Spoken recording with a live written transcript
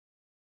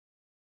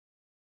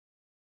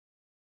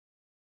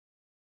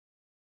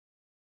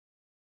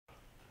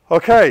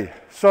Okay,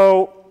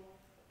 so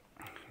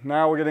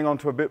now we're getting on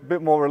to a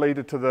bit more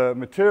related to the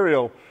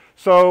material.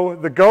 So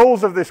the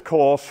goals of this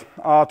course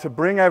are to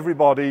bring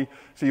everybody,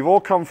 so you've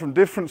all come from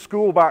different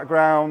school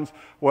backgrounds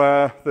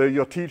where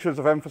your teachers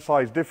have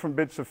emphasized different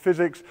bits of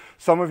physics.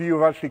 Some of you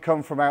have actually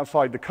come from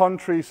outside the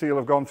country, so you'll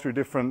have gone through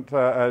different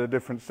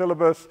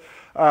syllabus.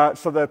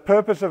 So the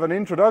purpose of an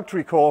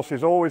introductory course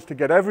is always to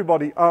get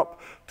everybody up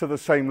to the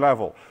same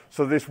level.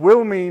 So this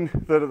will mean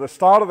that at the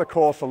start of the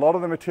course, a lot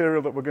of the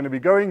material that we're going to be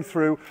going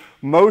through,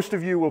 most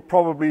of you will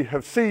probably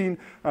have seen,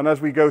 and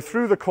as we go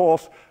through the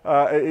course,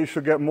 it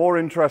should get more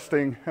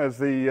interesting as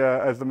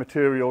the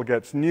material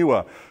gets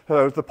newer.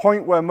 So the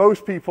point where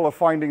most people are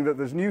finding that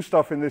there's new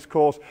stuff in this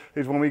course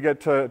is when we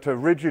get to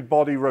rigid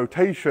body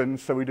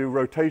rotations. So we do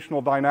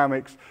rotational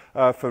dynamics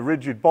for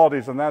rigid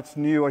bodies, and that's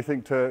new, I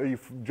think,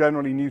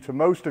 generally new to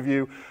most of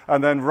you.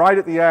 And then right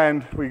at the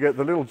end, we get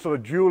the little sort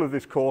of jewel of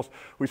this course.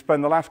 We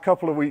spend the last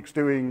couple of weeks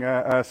doing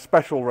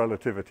special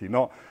relativity,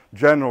 not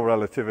general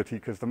relativity,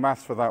 because the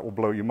maths for that will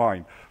blow your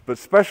mind. But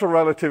special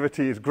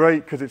relativity is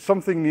great because it's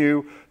something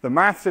new. The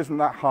maths isn't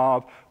that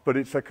hard, but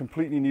it's a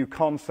completely new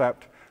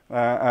concept,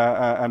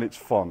 and it's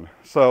fun.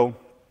 So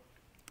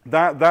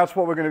that's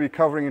what we're going to be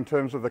covering in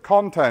terms of the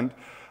content.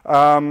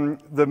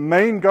 The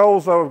main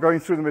goals, though, of going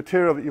through the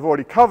material that you've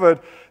already covered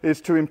is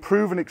to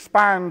improve and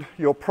expand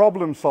your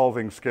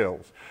problem-solving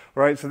skills.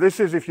 Right? So this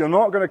is, if you're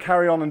not going to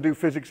carry on and do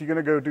physics, you're going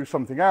to go do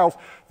something else.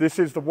 This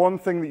is the one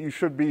thing that you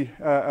should be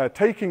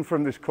taking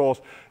from this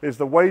course, is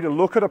the way to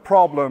look at a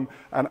problem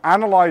and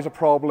analyze a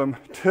problem,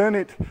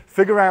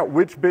 figure out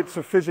which bits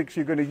of physics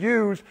you're going to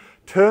use,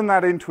 turn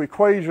that into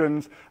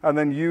equations, and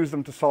then use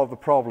them to solve the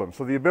problem.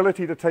 So the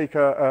ability to take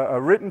a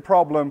written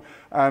problem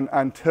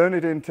and turn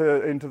it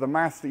into the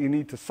maths that you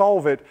need to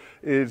solve it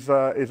is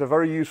a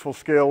very useful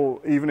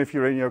skill, even if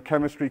you're in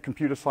chemistry,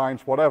 computer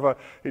science, whatever,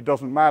 it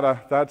doesn't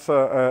matter. That's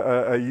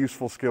a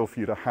useful skill for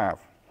you to have.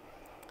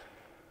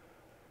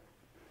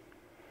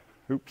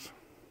 Oops.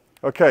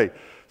 Okay.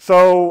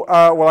 So,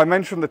 well, I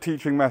mentioned the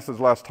teaching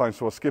methods last time,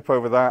 so I'll skip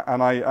over that.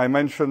 And I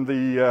mentioned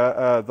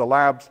the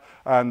labs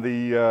and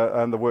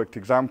the worked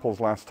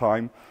examples last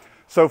time.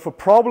 So for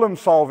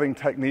problem-solving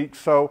techniques,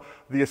 so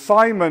the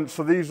assignments,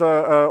 so these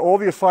are all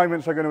the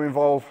assignments are going to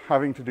involve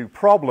having to do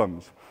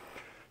problems.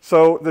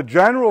 So the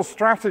general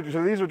strategy,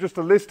 so these are just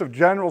a list of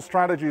general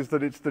strategies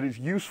that it's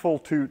useful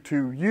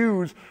to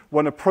use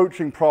when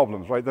approaching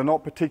problems, right? They're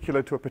not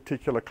particular to a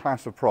particular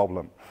class of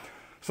problem.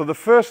 So the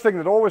first thing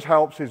that always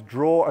helps is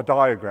draw a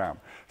diagram.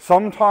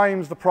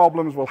 Sometimes the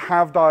problems will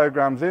have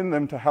diagrams in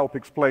them to help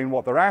explain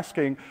what they're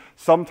asking.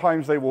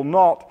 Sometimes they will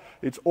not.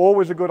 It's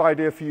always a good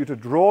idea for you to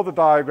draw the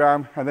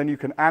diagram, and then you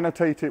can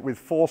annotate it with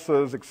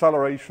forces,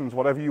 accelerations,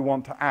 whatever you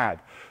want to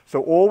add.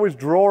 So always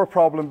draw a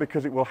problem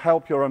because it will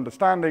help your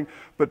understanding,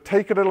 but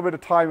take a little bit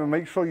of time and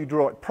make sure you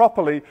draw it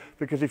properly,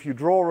 because if you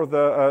draw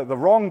the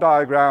wrong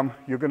diagram,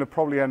 you're going to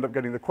probably end up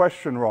getting the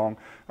question wrong.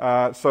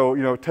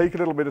 So, take a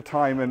little bit of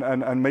time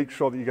and make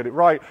sure that you get it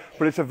right.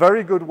 But it's a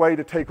very good way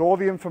to take all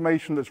the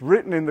information that's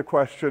written in the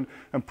question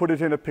and put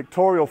it in a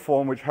pictorial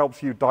form, which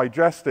helps you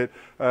digest it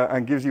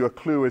and gives you a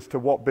clue as to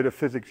what bit of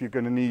physics you're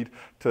going to need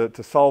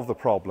to solve the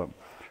problem.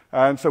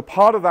 And so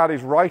part of that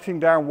is writing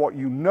down what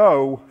you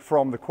know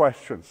from the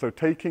question. So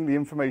taking the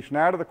information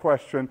out of the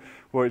question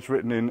where it's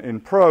written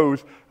in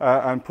prose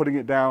and putting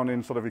it down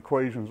in sort of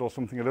equations or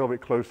something a little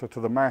bit closer to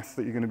the maths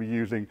that you're going to be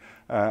using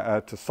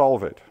to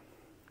solve it.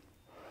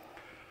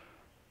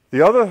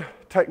 The other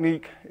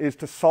technique is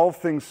to solve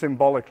things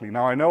symbolically.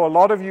 Now, I know a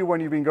lot of you, when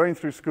you've been going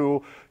through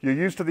school, you're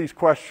used to these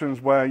questions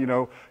where,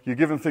 you're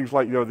given things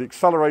like, the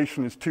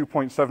acceleration is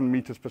 2.7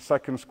 meters per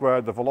second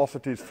squared, the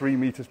velocity is 3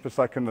 meters per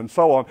second, and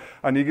so on.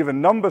 And you're given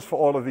numbers for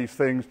all of these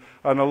things.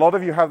 And a lot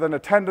of you have then a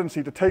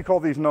tendency to take all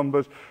these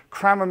numbers,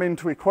 cram them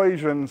into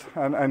equations,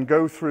 and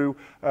go through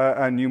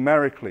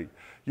numerically.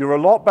 You're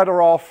a lot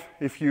better off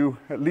if you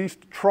at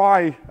least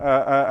try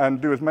and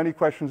do as many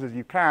questions as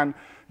you can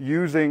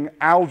using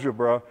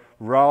algebra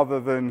rather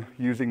than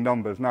using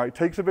numbers. Now, it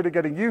takes a bit of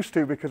getting used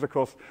to because, of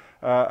course,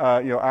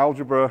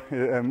 algebraic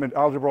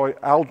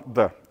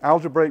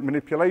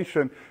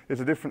manipulation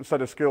is a different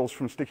set of skills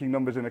from sticking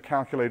numbers in a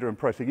calculator and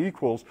pressing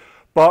equals.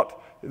 But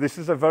this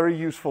is a very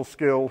useful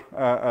skill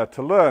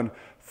to learn.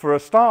 For a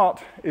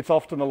start, it's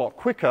often a lot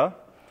quicker.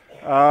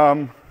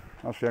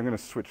 Actually, I'm going to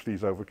switch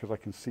these over because I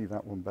can see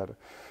that one better.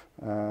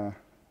 There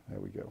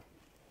we go.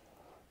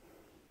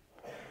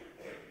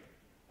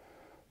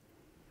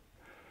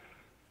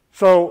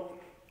 So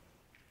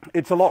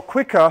it's a lot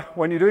quicker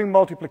when you're doing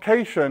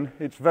multiplication.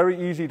 It's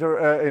very easy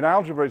to, in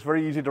algebra, it's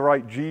very easy to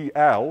write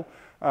GL.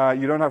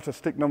 You don't have to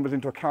stick numbers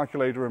into a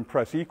calculator and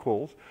press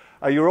equals.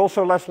 You're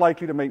also less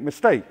likely to make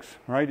mistakes,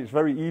 right? It's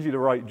very easy to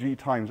write G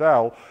times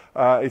L.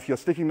 If you're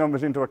sticking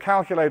numbers into a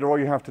calculator, all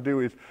you have to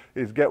do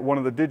is get one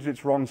of the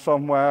digits wrong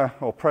somewhere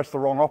or press the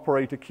wrong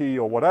operator key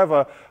or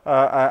whatever,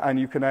 and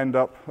you can end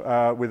up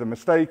with a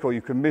mistake, or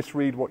you can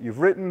misread what you've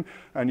written,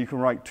 and you can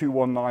write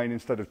 219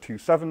 instead of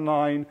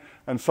 279,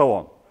 and so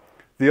on.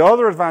 The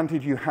other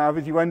advantage you have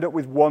is you end up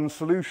with one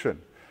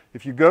solution.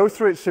 If you go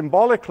through it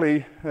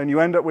symbolically, then you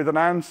end up with an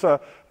answer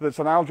that's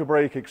an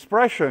algebraic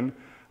expression.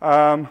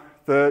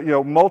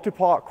 The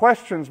multi-part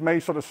questions may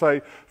sort of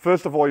say,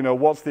 first of all,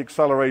 what's the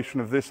acceleration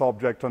of this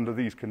object under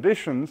these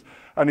conditions?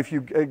 And if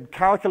you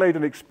calculate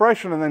an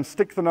expression and then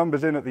stick the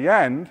numbers in at the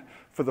end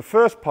for the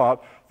first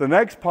part, the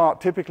next part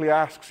typically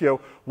asks,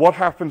 what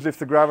happens if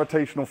the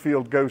gravitational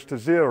field goes to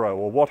 0?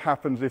 Or what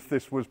happens if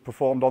this was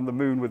performed on the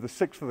moon with a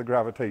sixth of the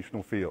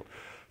gravitational field?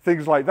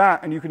 Things like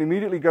that, and you can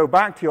immediately go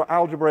back to your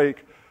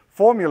algebraic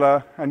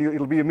formula, and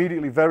it'll be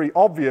immediately very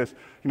obvious.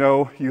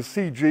 You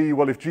see g,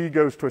 well, if g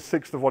goes to a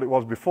sixth of what it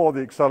was before, the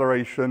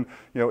acceleration,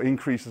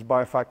 increases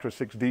by a factor of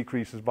 6,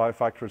 decreases by a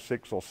factor of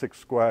 6, or 6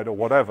 squared, or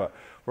whatever,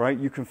 right?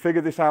 You can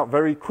figure this out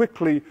very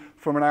quickly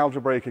from an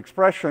algebraic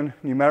expression,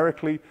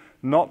 numerically,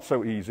 not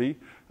so easy.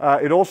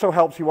 It also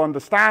helps you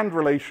understand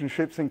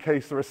relationships in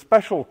case there are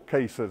special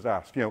cases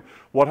asked.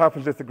 What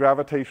happens if the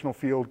gravitational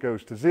field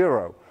goes to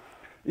 0?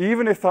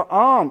 Even if there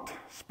aren't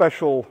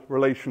special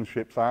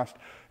relationships asked,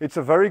 it's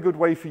a very good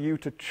way for you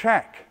to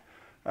check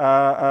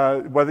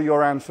whether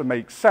your answer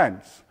makes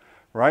sense,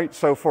 right?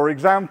 So, for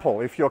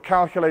example, if you're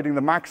calculating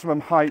the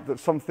maximum height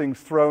that something's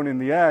thrown in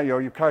the air,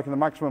 you're calculating the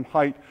maximum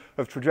height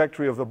of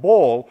trajectory of the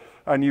ball,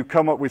 and you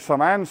come up with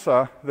some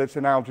answer that's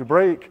an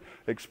algebraic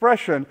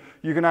expression,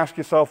 you can ask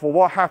yourself, well,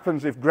 what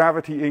happens if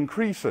gravity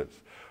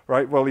increases?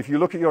 Right? Well, if you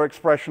look at your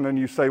expression and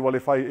you say, well,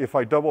 if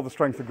I double the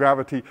strength of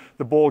gravity,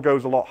 the ball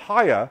goes a lot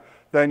higher,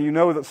 then you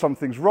know that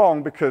something's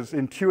wrong, because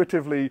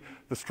intuitively,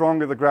 the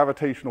stronger the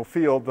gravitational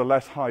field, the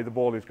less high the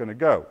ball is going to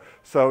go.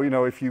 So,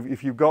 if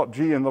you've got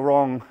g in the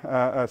wrong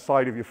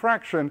side of your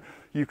fraction,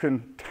 you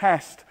can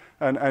test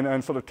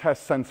and sort of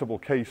test sensible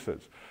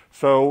cases.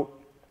 So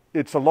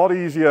it's a lot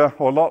easier,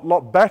 or a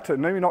lot better,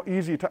 maybe not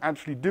easier to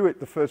actually do it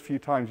the first few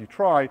times you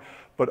try,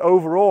 but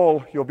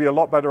overall, you'll be a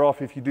lot better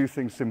off if you do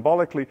things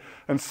symbolically.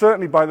 And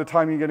certainly by the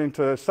time you get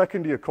into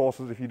second year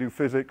courses, if you do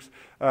physics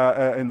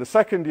in the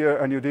second year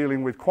and you're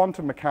dealing with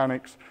quantum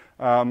mechanics,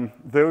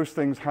 those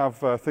things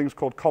have things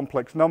called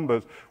complex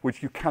numbers,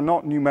 which you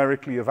cannot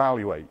numerically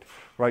evaluate,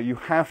 right? You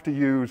have to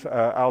use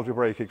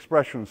algebraic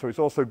expressions, so it's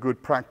also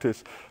good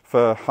practice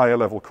for higher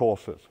level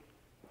courses.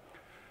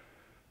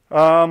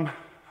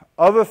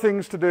 Other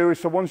things to do is,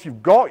 so once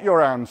you've got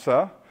your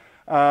answer,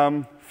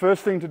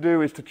 first thing to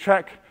do is to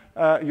check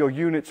your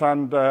units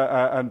and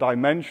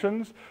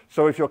dimensions.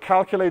 So if you're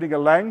calculating a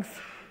length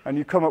and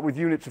you come up with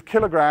units of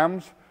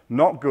kilograms,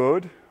 not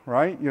good,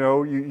 right?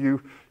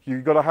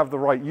 You've got to have the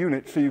right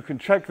unit, so you can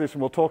check this,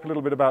 and we'll talk a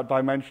little bit about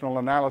dimensional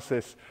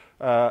analysis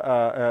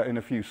in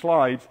a few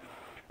slides.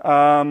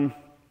 You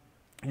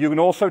can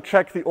also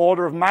check the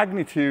order of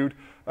magnitude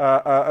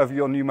of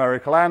your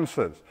numerical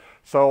answers.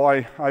 So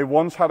I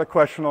once had a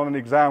question on an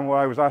exam where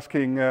I was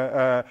asking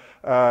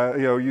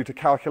you to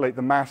calculate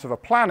the mass of a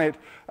planet,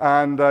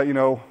 and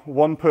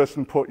one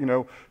person put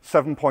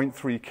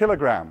 7.3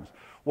 kilograms.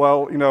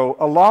 Well,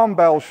 alarm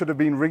bells should have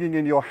been ringing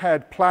in your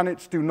head.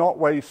 Planets do not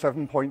weigh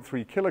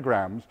 7.3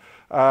 kilograms,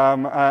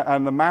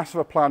 and the mass of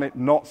a planet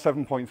not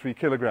 7.3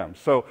 kilograms.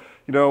 So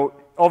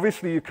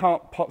obviously you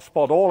can't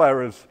spot all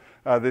errors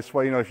this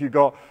way. If you've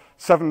got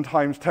 7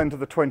 times 10 to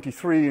the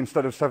 23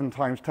 instead of 7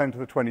 times 10 to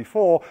the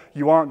 24,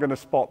 you aren't going to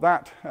spot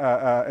that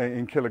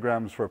in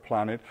kilograms for a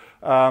planet.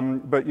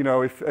 But if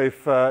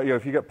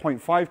you get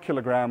 0.5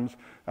 kilograms,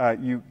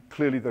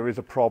 clearly there is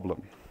a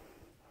problem.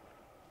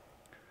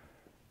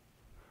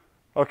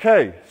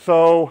 Okay,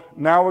 so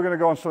now we're going to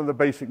go on some of the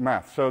basic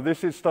math. So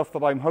this is stuff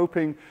that I'm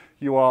hoping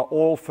you are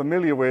all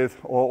familiar with,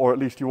 or at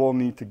least you all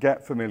need to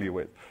get familiar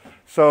with.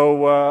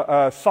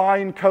 So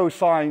sine,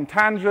 cosine,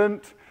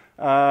 tangent.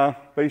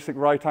 Basic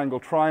right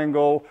angle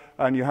triangle,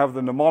 and you have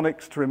the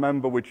mnemonics to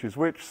remember which is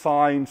which.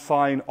 Sine,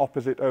 sine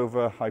opposite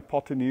over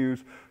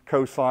hypotenuse,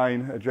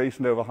 cosine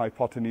adjacent over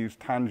hypotenuse,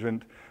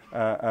 tangent,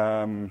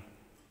 no,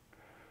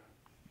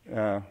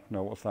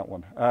 what's that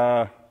one?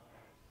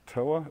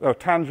 TOA? Oh,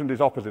 tangent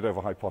is opposite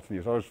over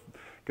hypotenuse. I was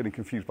getting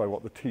confused by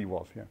what the T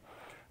was, yeah.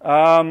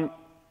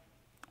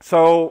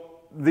 So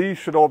these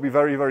should all be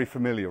very, very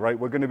familiar, right?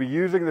 We're going to be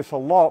using this a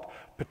lot,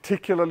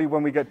 particularly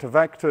when we get to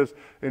vectors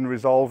in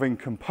resolving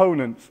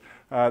components.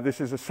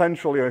 This is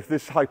essential. If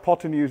this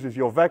hypotenuse is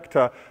your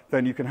vector,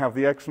 then you can have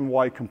the x and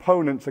y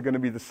components are going to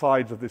be the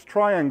sides of this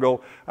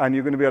triangle, and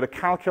you're going to be able to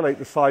calculate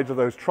the sides of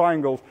those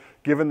triangles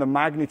given the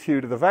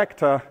magnitude of the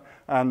vector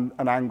and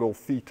an angle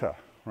theta,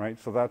 right?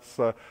 So that's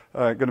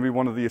going to be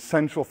one of the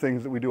essential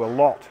things that we do a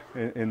lot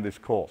in this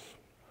course.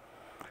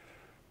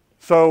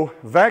 So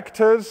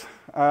vectors,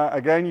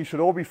 again, you should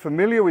all be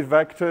familiar with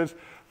vectors.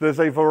 There's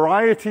a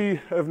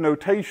variety of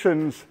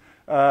notations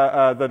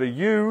that are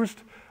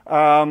used.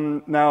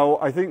 Now,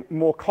 I think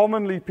more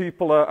commonly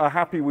people are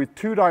happy with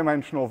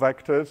two-dimensional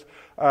vectors.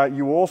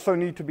 You also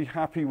need to be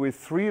happy with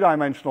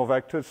three-dimensional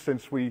vectors,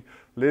 since we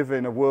live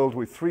in a world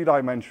with 3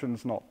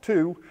 dimensions, not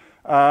 2.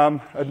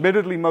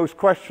 Admittedly, most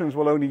questions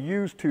will only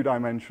use 2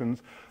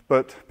 dimensions,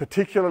 but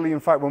particularly, in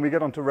fact, when we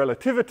get onto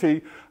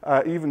relativity,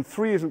 even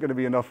 3 isn't going to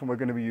be enough, and we're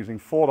going to be using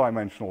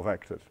 4-dimensional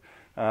vectors.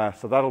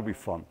 So that'll be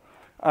fun.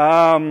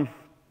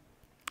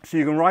 So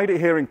you can write it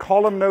here in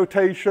column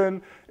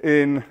notation,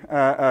 in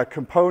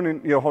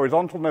component,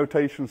 horizontal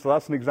notation. So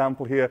that's an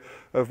example here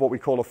of what we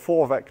call a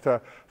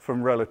 4-vector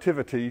from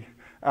relativity.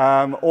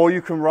 Or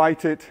you can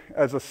write it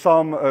as a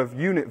sum of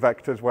unit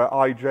vectors where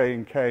I, j,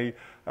 and k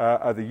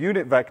are the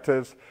unit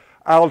vectors.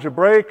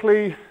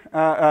 Algebraically,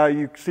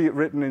 you see it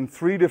written in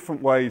 3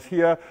 different ways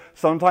here.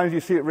 Sometimes you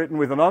see it written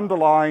with an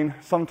underline,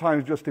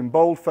 sometimes just in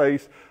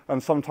boldface,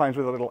 and sometimes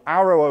with a little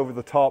arrow over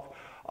the top.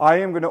 I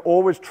am going to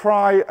always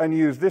try and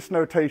use this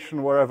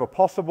notation wherever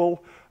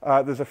possible.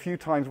 There's a few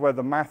times where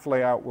the math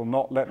layout will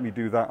not let me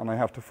do that, and I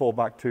have to fall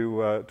back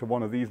to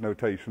one of these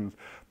notations.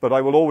 But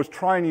I will always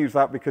try and use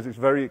that because it's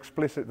very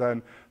explicit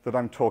then that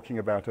I'm talking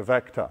about a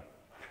vector.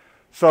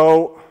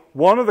 So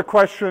one of the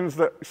questions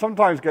that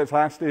sometimes gets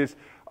asked is,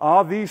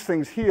 are these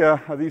things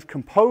here, are these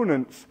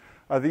components,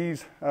 are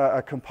these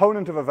a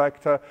component of a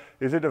vector?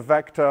 Is it a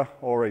vector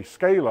or a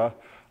scalar?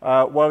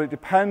 Well, it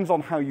depends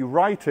on how you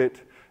write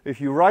it. If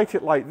you write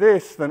it like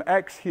this, then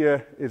x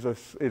here is a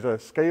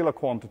scalar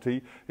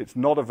quantity. It's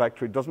not a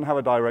vector. It doesn't have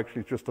a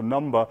direction. It's just a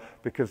number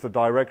because the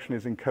direction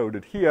is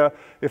encoded here.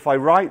 If I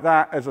write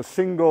that as a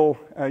single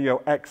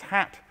x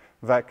hat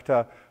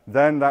vector,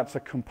 then that's a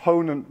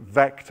component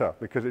vector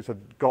because it's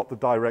got the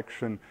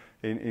direction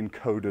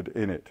encoded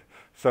in it.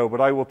 So, but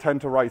I will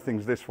tend to write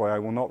things this way. I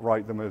will not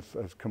write them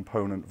as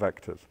component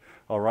vectors.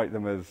 I'll write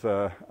them as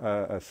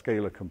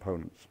scalar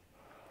components.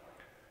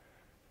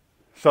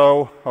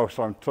 So,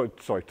 I'm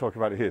talking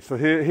about it here. So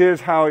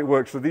here's how it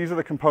works. So these are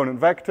the component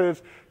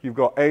vectors. You've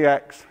got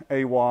AX,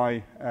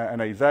 AY,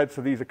 and AZ.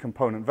 So these are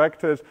component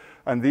vectors.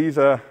 And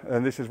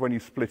this is when you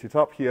split it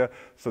up here.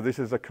 So this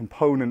is a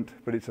component,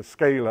 but it's a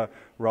scalar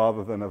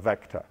rather than a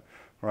vector.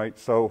 Right?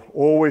 So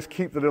always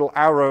keep the little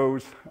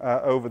arrows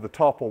over the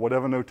top or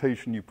whatever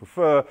notation you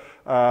prefer,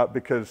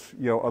 because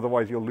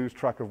otherwise you'll lose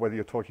track of whether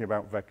you're talking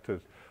about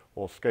vectors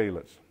or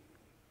scalars.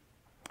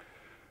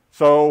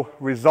 So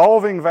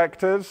resolving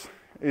vectors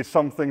is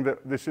something that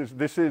this is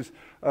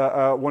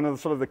one of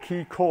the sort of the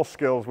key core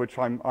skills which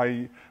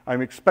I'm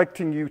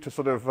expecting you to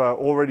sort of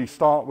already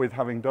start with,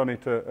 having done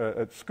it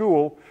at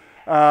school.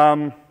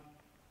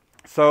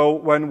 So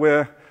when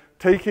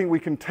we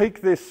can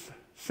take this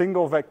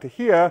single vector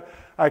here,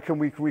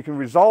 we can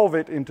resolve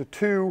it into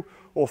 2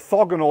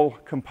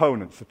 orthogonal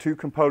components, so 2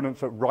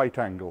 components at right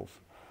angles.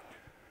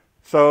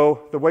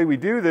 So the way we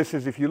do this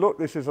is, if you look,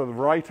 this is a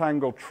right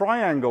angle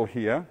triangle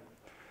here.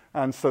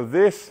 And so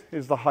this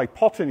is the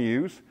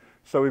hypotenuse.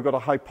 So we've got a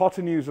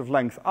hypotenuse of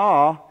length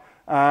r,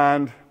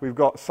 and we've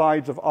got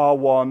sides of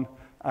r1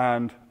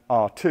 and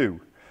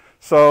r2.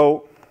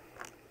 So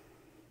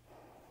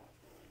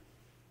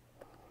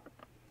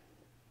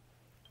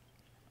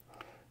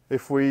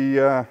if we,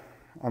 I'm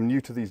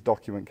new to these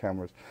document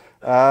cameras.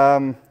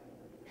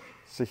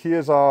 So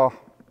here's our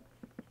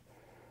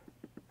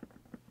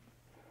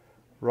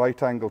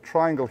right angle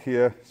triangle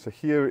here. So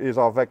here is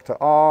our vector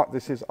r,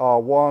 this is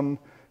r1,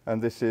 and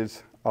this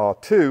is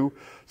r2.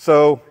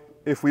 So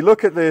if we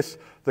look at this,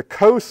 the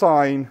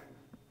cosine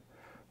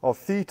of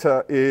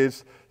theta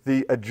is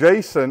the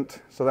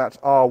adjacent, so that's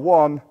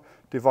r1,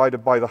 divided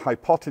by the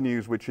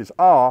hypotenuse, which is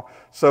r.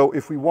 So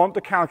if we want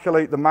to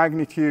calculate the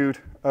magnitude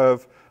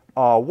of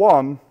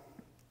r1,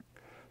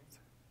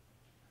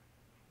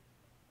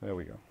 there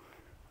we go.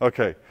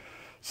 Okay,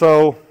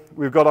 so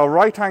we've got our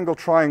right angle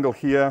triangle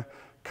here.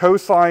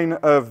 Cosine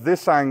of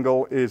this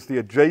angle is the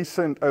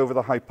adjacent over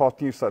the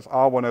hypotenuse, so that's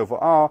r1 over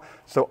r.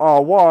 So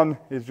r1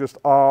 is just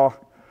r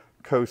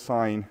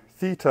cosine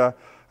theta.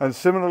 And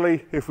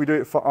similarly, if we do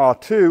it for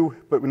r2,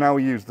 but now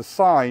we use the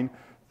sine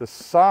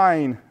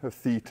of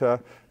theta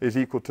is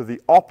equal to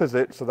the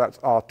opposite, so that's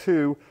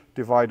r2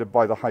 divided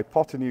by the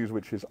hypotenuse,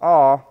 which is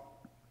r.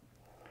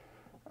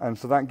 And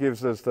so that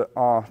gives us that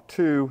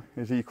r2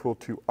 is equal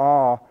to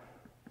r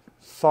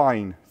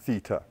sine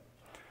theta.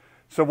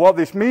 So what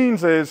this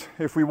means is,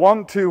 if we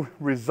want to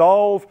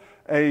resolve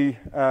a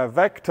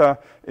vector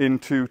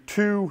into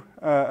 2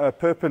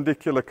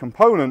 perpendicular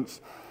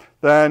components,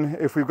 then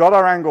if we've got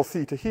our angle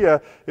theta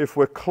here, if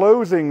we're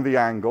closing the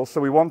angle, so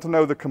we want to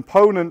know the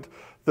component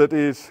that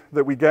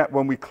we get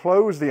when we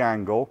close the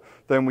angle,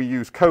 then we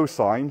use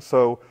cosine.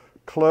 So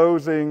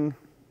closing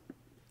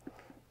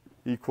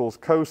equals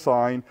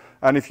cosine.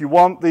 And if you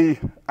want the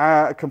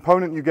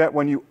component you get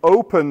when you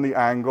open the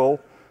angle,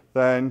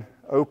 then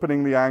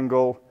opening the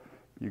angle,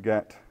 you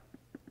get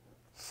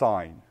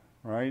sine,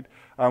 right?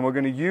 And we're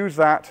going to use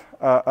that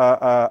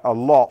a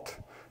lot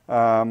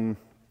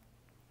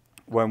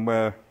when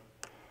we're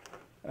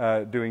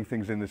doing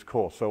things in this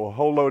course. So a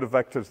whole load of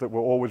vectors that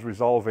we're always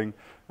resolving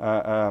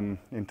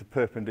into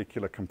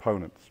perpendicular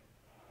components.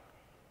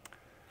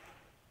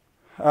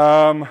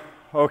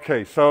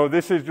 Okay, so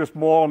this is just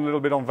more a little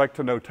bit on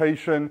vector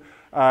notation.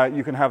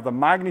 You can have the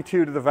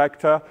magnitude of the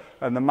vector,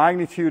 and the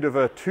magnitude of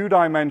a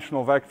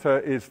 2-dimensional vector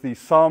is the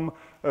sum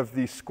of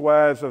the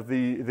squares of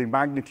the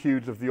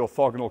magnitudes of the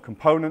orthogonal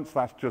components.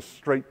 That's just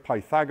straight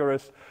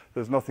Pythagoras.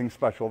 There's nothing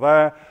special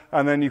there.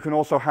 And then you can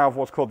also have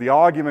what's called the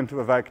argument of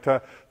a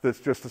vector. That's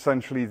just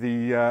essentially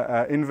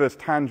the inverse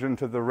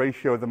tangent of the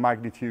ratio of the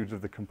magnitudes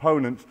of the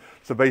components.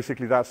 So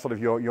basically that's sort of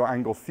your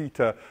angle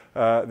theta,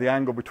 the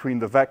angle between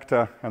the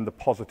vector and the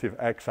positive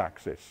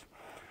x-axis.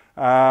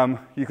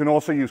 You can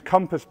also use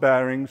compass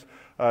bearings.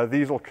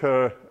 These will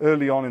occur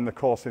early on in the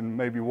course in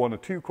maybe 1 or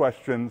 2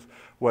 questions,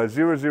 where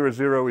 0, 0,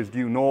 0 is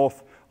due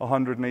north,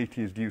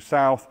 180 is due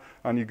south,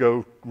 and you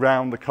go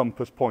round the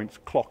compass points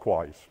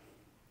clockwise.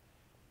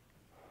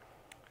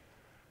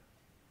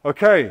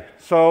 Okay,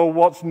 so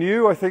what's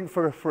new, I think,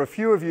 for a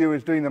few of you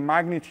is doing the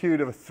magnitude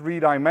of a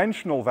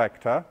 3-dimensional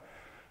vector.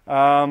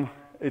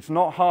 It's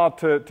not hard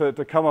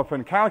to come up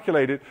and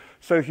calculate it.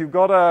 So if you've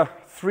got a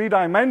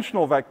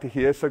 3-dimensional vector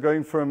here, so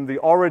going from the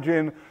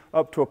origin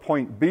up to a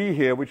point B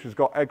here, which has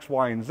got x,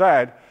 y, and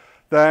z,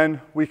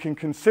 then we can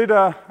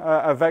consider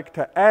a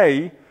vector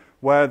A,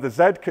 where the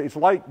z, it's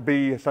like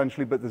B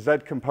essentially, but the z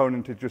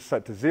component is just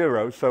set to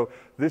 0. So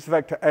this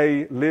vector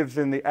A lives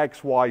in the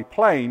xy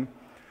plane.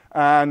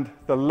 And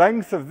the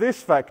length of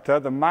this vector,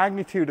 the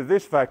magnitude of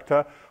this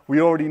vector, we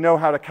already know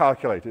how to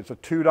calculate. It's a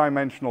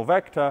 2-dimensional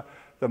vector.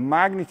 The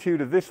magnitude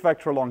of this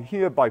vector along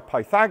here by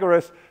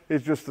Pythagoras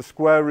is just the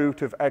square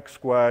root of x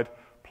squared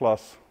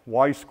plus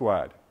y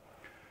squared.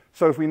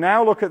 So if we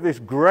now look at this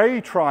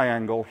gray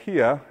triangle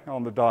here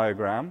on the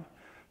diagram,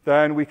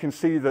 then we can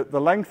see that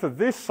the length of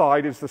this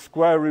side is the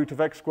square root of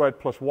x squared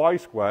plus y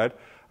squared,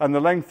 and the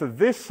length of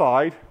this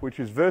side, which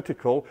is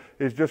vertical,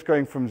 is just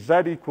going from z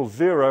equals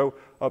 0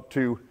 up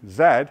to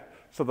z.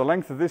 So the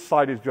length of this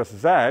side is just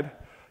z.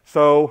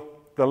 So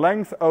the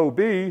length OB,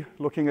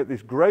 looking at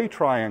this gray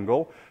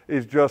triangle,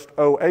 is just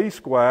OA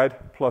squared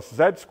plus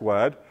z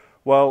squared.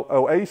 Well,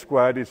 OA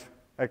squared is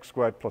x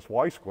squared plus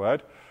y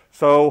squared.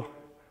 So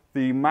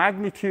the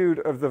magnitude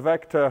of the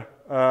vector,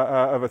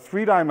 of a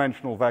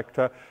 3-dimensional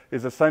vector,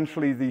 is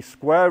essentially the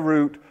square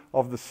root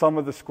of the sum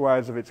of the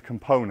squares of its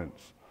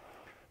components.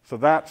 So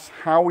that's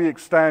how we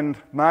extend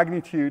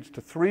magnitudes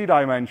to 3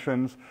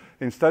 dimensions.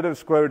 Instead of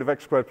square root of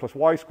x squared plus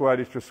y squared,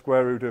 it's just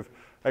square root of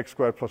x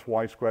squared plus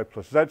y squared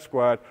plus z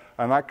squared,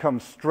 and that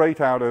comes straight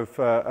out of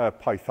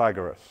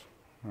Pythagoras,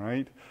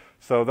 right?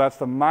 So that's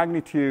the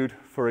magnitude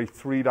for a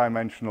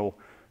 3-dimensional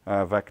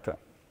vector.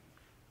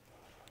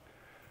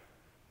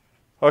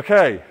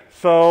 Okay,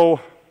 so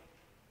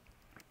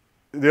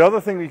the other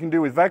thing we can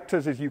do with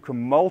vectors is you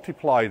can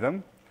multiply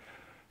them.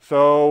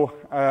 So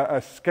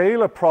a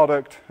scalar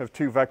product of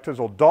 2 vectors,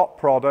 or dot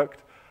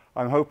product,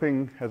 I'm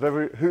hoping,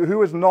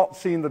 who has not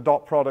seen the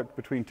dot product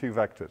between 2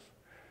 vectors?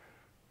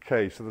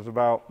 Okay, so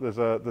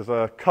there's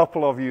a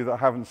couple of you that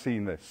haven't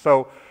seen this.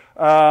 So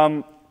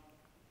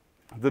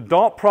the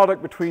dot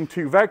product between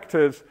 2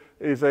 vectors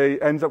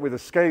ends up with a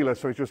scalar,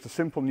 so it's just a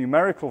simple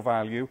numerical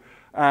value,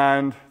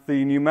 and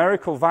the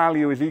numerical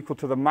value is equal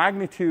to the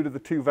magnitude of the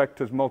 2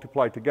 vectors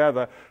multiplied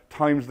together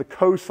times the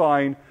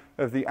cosine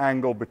of the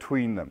angle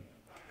between them.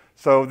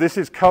 So this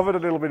is covered a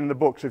little bit in the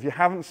book. So if you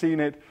haven't seen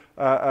it,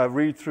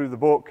 read through the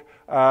book.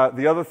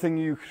 The other thing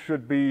you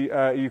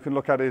can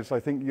look at is,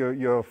 I think,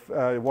 your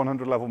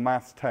 100 level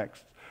maths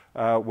text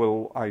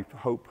will, I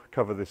hope,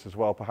 cover this as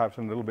well, perhaps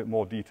in a little bit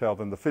more detail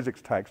than the physics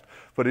text.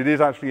 But it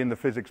is actually in the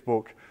physics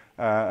book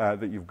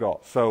that you've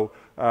got. So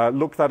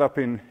look that up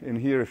in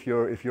here if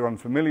you're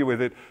unfamiliar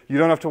with it. You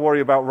don't have to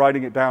worry about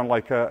writing it down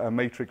like a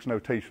matrix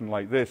notation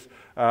like this.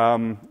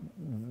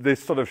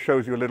 This sort of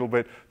shows you a little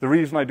bit. The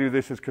reason I do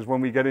this is because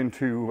when we get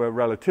into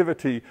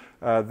relativity,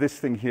 this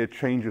thing here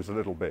changes a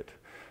little bit.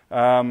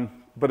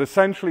 But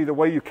essentially, the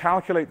way you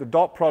calculate the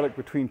dot product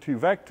between 2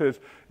 vectors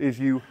is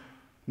you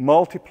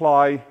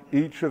multiply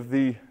each of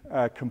the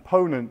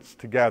components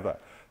together.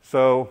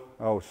 So,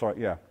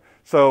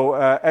 So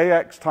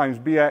AX times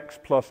BX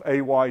plus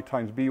AY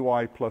times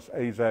BY plus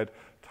AZ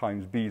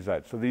times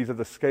BZ. So these are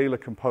the scalar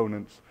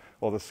components,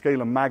 or the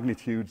scalar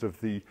magnitudes of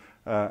the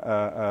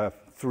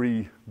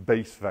 3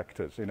 base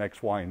vectors in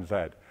X, Y, and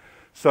Z.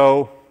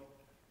 So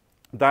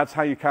that's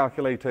how you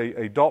calculate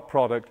a dot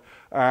product,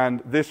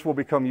 and this will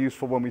become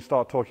useful when we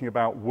start talking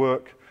about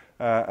work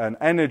and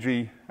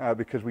energy,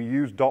 because we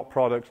use dot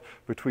products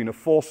between a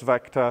force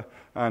vector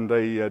and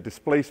a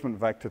displacement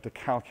vector to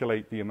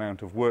calculate the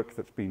amount of work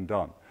that's been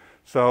done.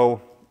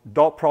 So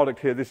dot product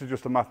here, this is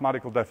just a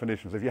mathematical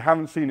definition. So if you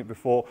haven't seen it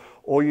before,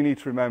 all you need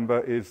to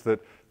remember is that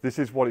this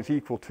is what it's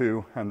equal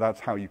to, and that's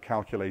how you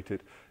calculate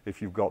it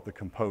if you've got the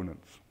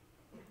components.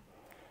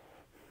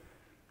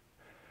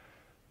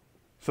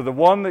 So the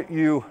one that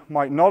you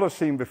might not have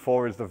seen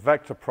before is the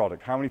vector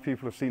product. How many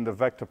people have seen the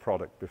vector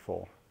product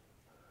before?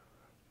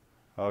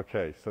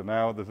 Okay, so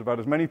now there's about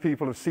as many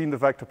people who have seen the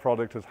vector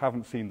product as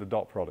haven't seen the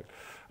dot product.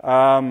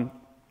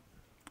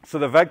 So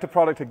the vector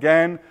product,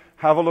 again,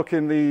 have a look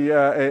in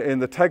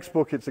the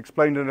textbook. It's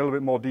explained in a little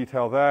bit more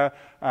detail there,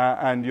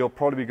 and you'll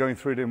probably be going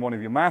through it in one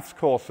of your maths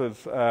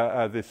courses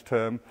this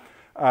term.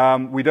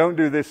 We don't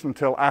do this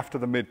until after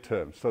the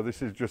midterm. So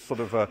this is just sort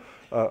of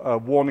a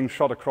warning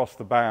shot across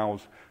the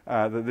bows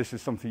that this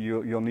is something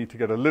you'll need to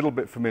get a little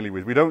bit familiar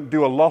with. We don't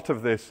do a lot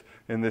of this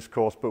in this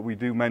course, but we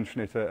do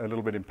mention it a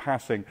little bit in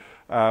passing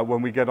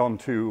when we get on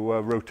to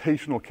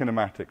rotational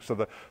kinematics,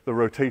 so the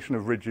rotation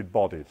of rigid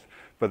bodies.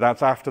 But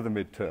that's after the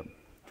midterm.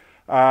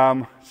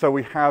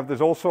 So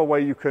there's also a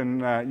way you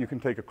can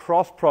take a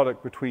cross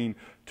product between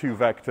two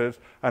vectors,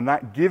 and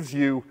that gives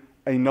you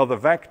another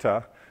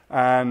vector.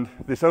 And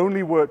this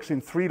only works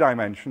in 3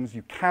 dimensions.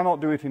 You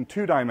cannot do it in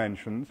 2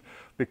 dimensions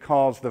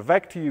because the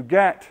vector you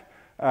get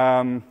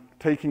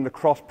taking the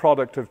cross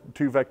product of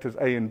 2 vectors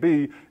A and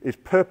B is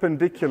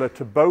perpendicular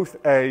to both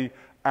A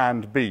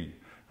and B.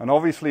 And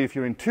obviously, if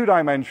you're in 2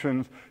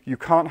 dimensions, you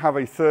can't have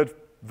a third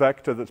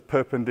vector that's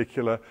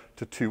perpendicular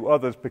to 2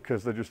 others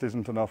because there just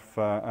isn't enough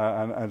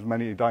and as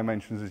many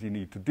dimensions as you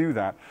need to do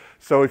that.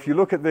 So if you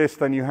look at this,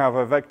 then you have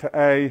a vector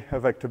A, a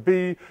vector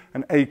B,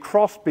 and A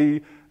cross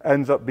B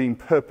ends up being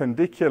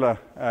perpendicular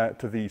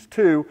to these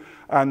 2,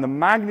 and the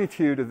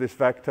magnitude of this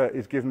vector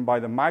is given by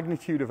the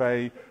magnitude of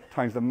A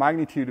times the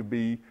magnitude of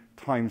B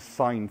times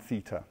sine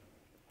theta.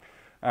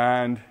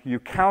 And you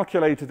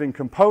calculate it in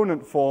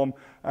component form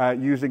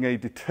using a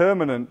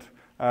determinant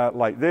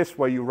like this,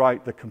 where you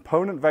write the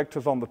component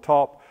vectors on the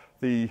top,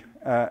 the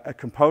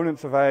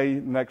components of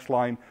A, next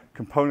line,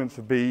 components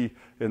of B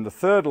in the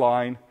third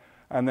line,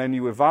 and then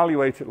you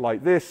evaluate it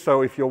like this.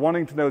 So if you're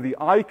wanting to know the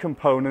I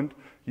component,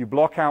 you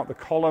block out the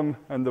column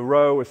and the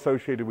row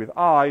associated with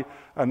I,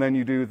 and then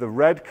you do the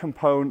red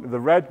component, the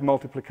red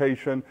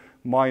multiplication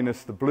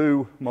minus the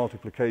blue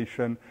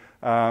multiplication.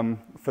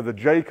 For the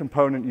J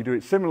component, you do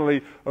it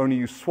similarly, only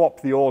you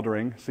swap the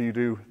ordering. So you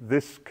do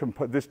this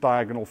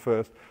diagonal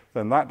first,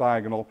 then that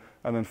diagonal,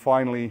 and then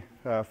finally,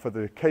 for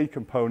the K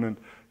component,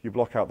 you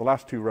block out the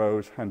last 2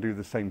 rows and do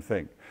the same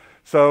thing.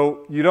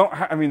 So you don't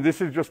I mean,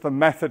 this is just the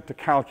method to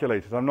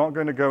calculate it. I'm not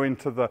going to go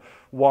into the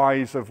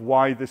whys of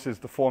why this is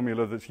the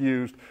formula that's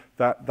used.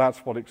 That's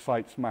what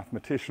excites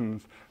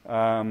mathematicians.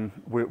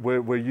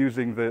 We're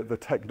using the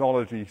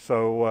technology,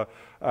 so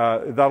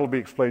that'll be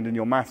explained in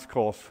your maths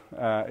course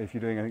if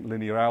you're doing any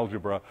linear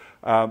algebra.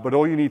 But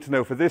all you need to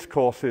know for this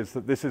course is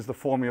that this is the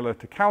formula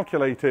to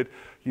calculate it.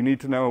 You need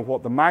to know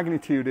what the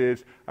magnitude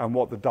is and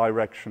what the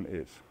direction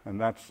is, and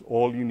that's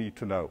all you need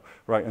to know,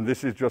 right? And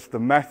this is just the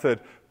method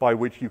by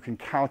which you can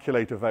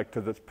calculate a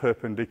vector that's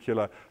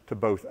perpendicular to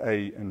both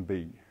A and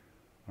B,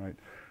 right?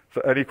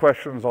 So any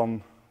questions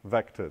on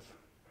vectors?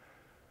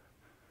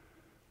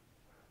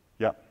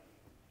 Yeah.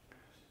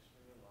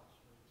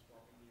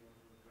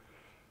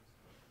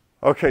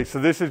 Okay, so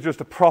this is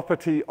just a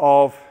property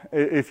of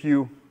if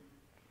you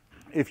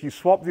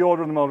swap the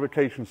order of the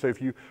multiplication, so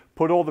if you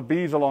put all the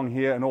B's along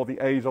here and all the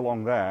A's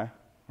along there,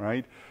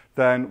 right,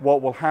 then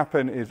what will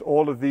happen is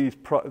all of these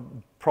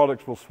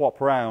products will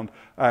swap around,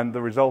 and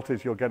the result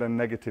is you'll get a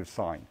negative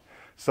sign.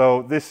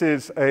 So this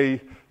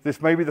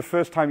may be the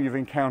first time you've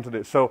encountered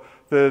it. So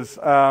there's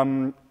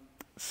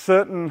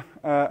certain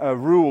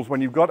rules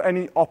when you've got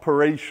any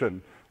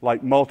operation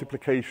like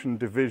multiplication,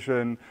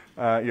 division,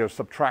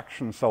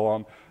 subtraction, so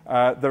on.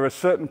 There are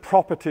certain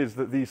properties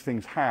that these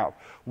things have.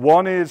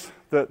 One is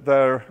that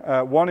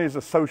one is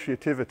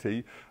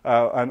associativity,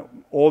 and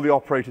all the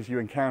operators you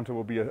encounter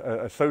will be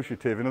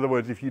associative. In other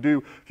words, if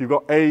you've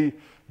got A,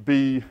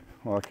 B,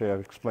 well, okay, I'll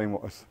explain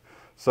what this.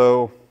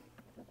 So,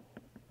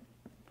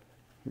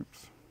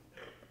 oops.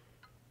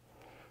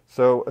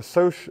 So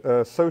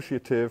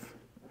associative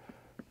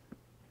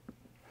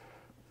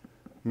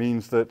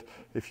means that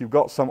if you've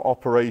got some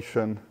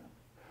operation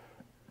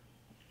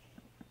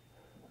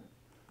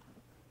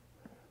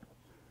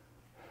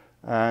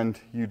and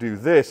you do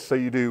this, so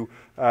you do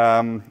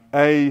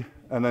A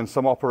and then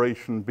some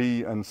operation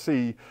B and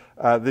C,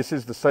 this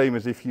is the same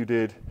as if you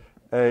did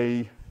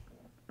A,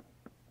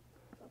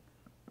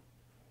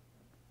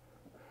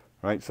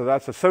 right? So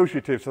that's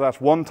associative, so that's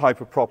one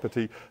type of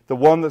property. The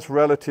one that's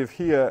relative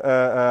here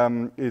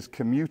is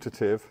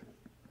commutative.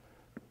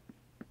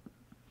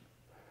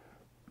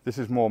 This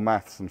is more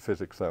maths than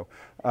physics, though.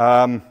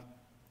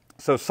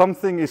 So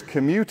something is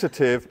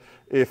commutative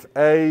if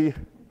A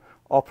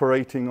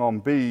operating on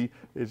B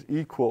is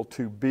equal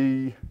to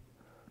B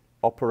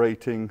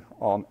operating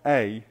on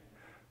A,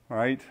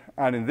 right?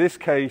 And in this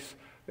case,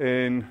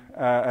 it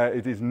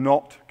is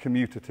not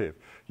commutative.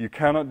 You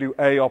cannot do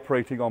A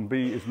operating on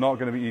B is not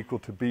going to be equal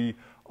to B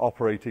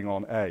operating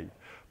on A.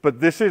 But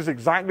this is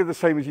exactly the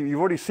same as you've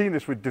already seen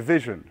this with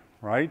division,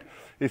 right?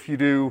 If you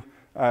do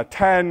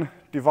 10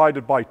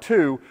 divided by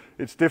 2,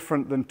 it's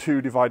different than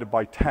 2 divided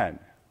by 10,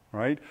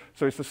 right?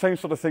 So it's the same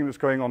sort of thing that's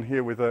going on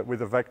here with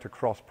a vector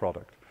cross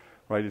product,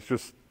 right? It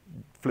just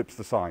flips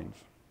the signs.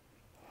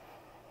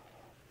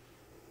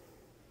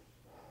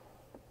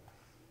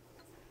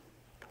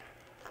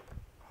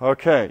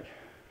 Okay.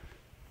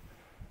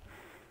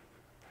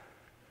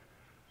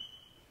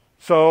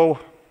 So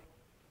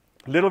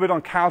a little bit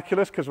on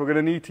calculus, because we're going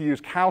to need to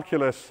use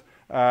calculus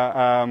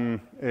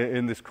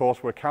in this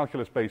course. We're a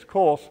calculus-based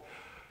course.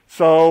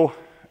 So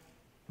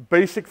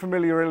basic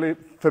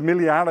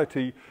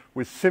familiarity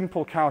with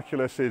simple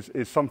calculus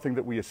is something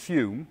that we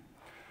assume.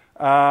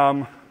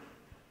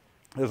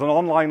 There's an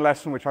online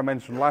lesson which I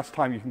mentioned last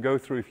time you can go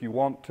through if you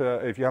want to,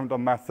 if you haven't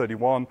done Math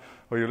 31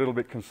 or you're a little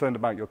bit concerned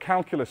about your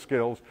calculus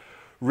skills.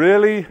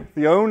 Really,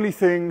 the only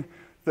thing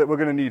that we're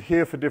going to need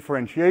here for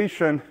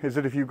differentiation is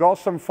that if you've got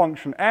some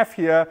function f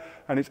here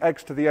and it's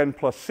x to the n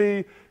plus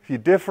c, if you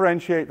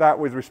differentiate that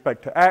with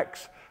respect to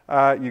x,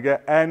 you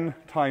get n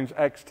times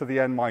x to the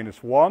n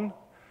minus 1.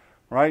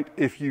 Right?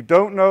 If you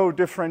don't know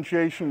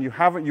differentiation,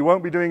 you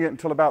won't be doing it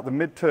until about the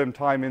midterm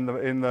time in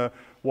the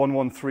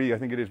 113, I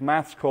think it is,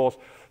 maths course,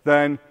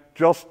 then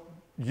just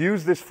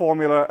use this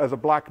formula as a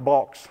black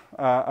box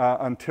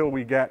until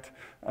we get,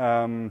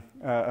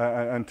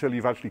 until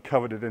you've actually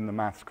covered it in the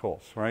maths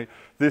course, right?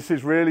 This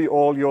is really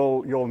all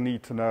you'll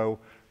need to know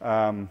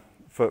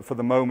for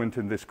the moment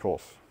in this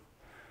course.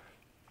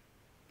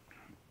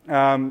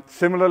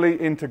 Similarly,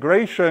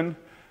 integration,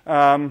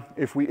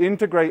 if we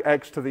integrate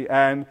x to the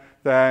n,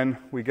 then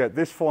we get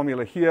this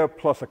formula here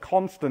plus a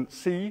constant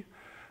c.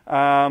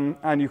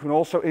 And you can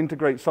also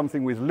integrate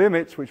something with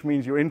limits, which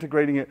means you're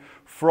integrating it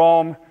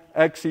from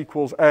x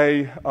equals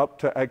a up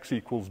to x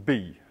equals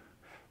b.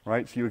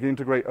 Right? So you can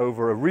integrate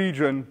over a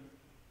region.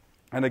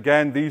 And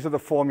again, these are the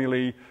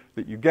formulae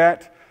that you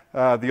get.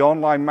 The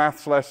online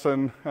maths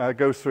lesson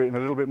goes through it in a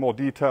little bit more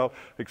detail,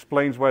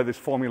 explains where this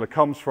formula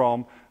comes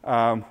from.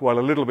 Well, a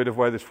little bit of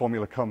where this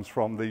formula comes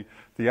from.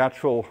 The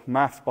actual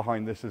maths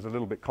behind this is a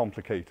little bit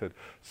complicated.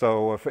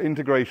 So for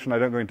integration, I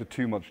don't go into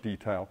too much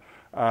detail.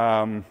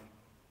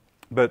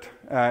 But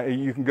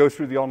you can go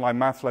through the online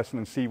maths lesson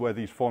and see where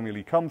these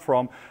formulae come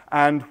from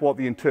and what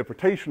the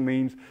interpretation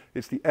means.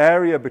 It's the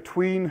area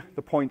between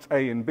the points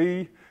A and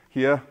B.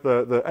 Here,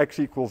 the x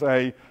equals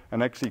A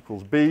and x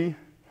equals B.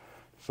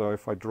 So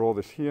if I draw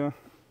this here.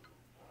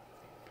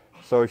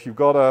 So if you've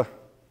got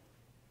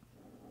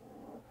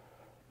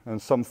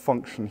and some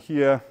function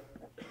here,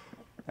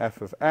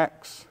 f of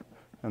x,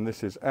 and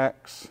this is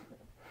x,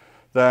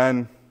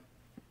 then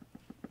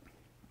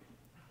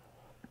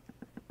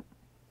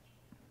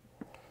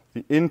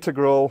the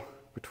integral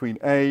between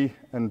a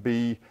and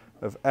b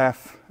of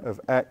f of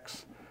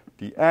x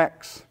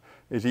dx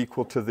is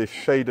equal to this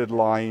shaded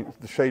line,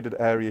 the shaded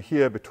area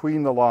here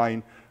between the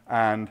line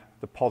and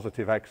the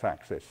positive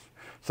x-axis.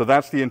 So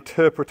that's the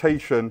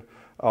interpretation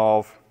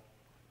of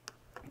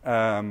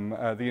an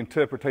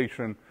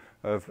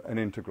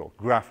integral,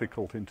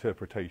 graphical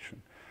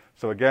interpretation.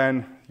 So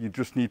again, you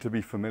just need to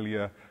be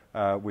familiar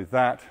with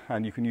that,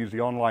 and you can use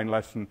the online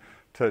lesson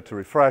to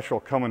refresh,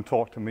 or come and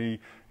talk to me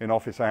in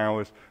office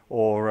hours,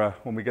 or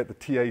when we get the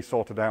TA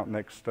sorted out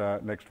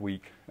next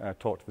week,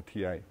 talk to the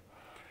TA.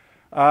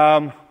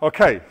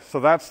 Okay, so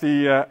that's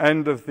the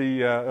end of the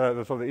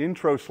sort of the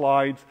intro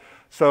slides.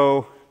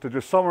 So to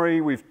just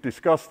summary, we've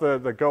discussed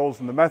the goals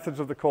and the methods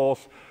of the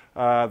course,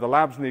 the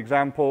labs and the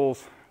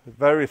examples, the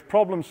various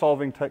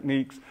problem-solving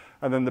techniques,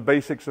 and then the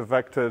basics of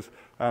vectors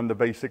and the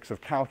basics of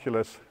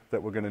calculus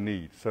that we're going to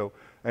need. So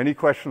any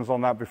questions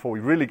on that before we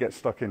really get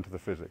stuck into the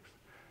physics?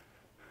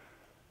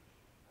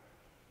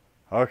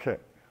 Okay,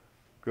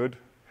 good.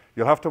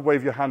 You'll have to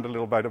wave your hand a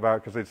little bit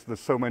about because there's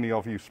so many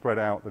of you spread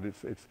out that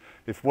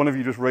if one of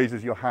you just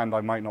raises your hand,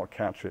 I might not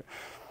catch it.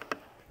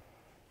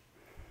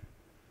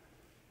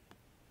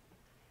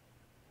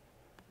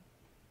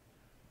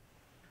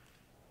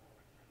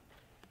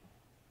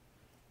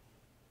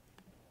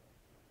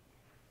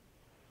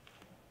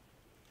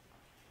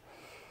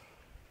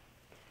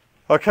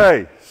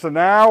 Okay, so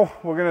now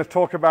we're going to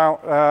talk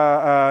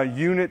about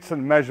units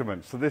and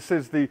measurements. So this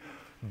is the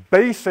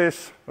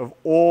basis of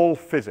all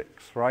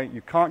physics, right?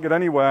 You can't get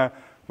anywhere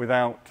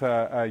without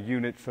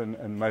units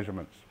and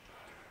measurements.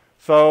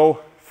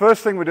 So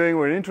first thing we're doing,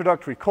 we're an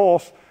introductory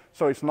course,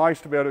 so it's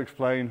nice to be able to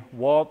explain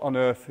what on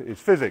earth is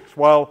physics.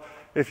 Well,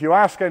 if you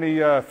ask any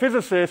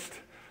physicist,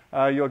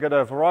 you'll get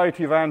a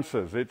variety of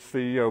answers. It's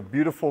the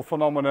beautiful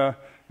phenomena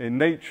in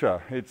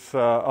nature. It's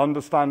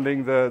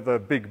understanding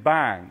the Big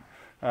Bang.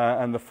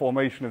 And the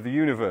formation of the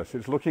universe.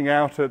 It's looking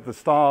out at the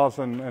stars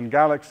and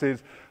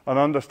galaxies and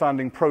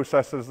understanding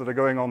processes that are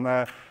going on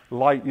there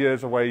light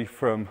years away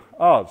from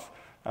us.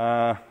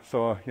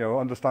 So,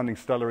 understanding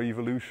stellar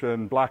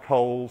evolution, black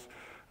holes.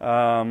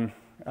 You've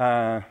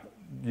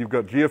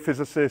got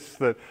geophysicists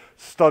that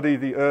study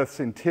the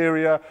Earth's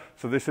interior.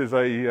 So this is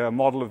a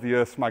model of the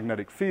Earth's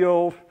magnetic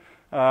field.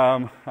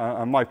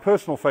 And my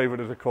personal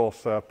favorite is, of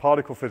course,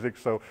 particle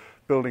physics. So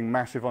building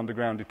massive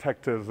underground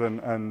detectors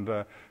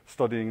and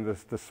studying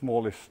the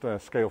smallest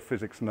scale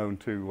physics known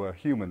to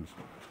humans.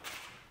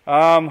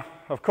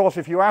 Of course,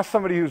 if you ask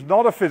somebody who's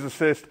not a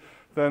physicist,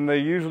 then they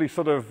usually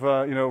sort of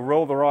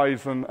roll their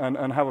eyes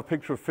and have a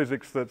picture of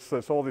physics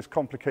that's all this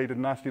complicated,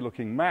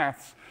 nasty-looking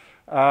maths.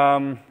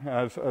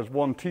 As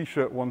one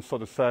T-shirt once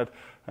sort of said,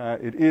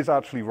 it is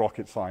actually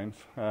rocket science.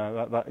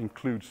 That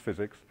includes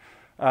physics.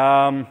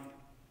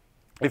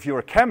 If you're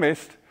a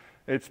chemist,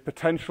 it's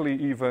potentially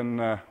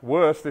even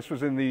worse. This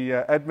was in the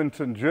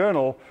Edmonton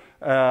Journal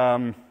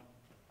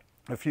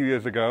a few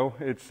years ago.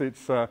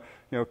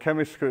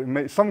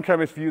 Some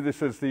chemists view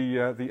this as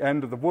the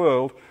end of the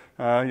world.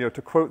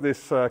 To quote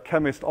this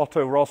chemist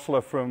Otto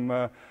Rossler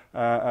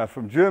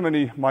from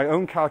Germany, my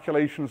own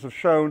calculations have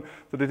shown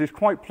that it is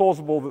quite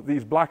plausible that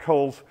these black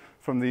holes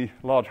from the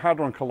Large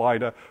Hadron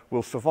Collider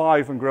will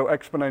survive and grow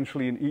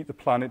exponentially and eat the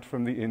planet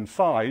from the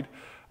inside.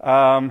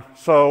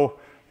 So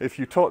if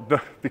you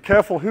be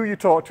careful who you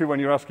talk to when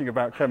you're asking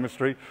about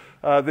chemistry.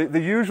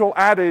 The usual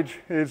adage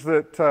is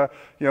that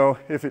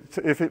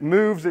if it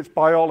moves, it's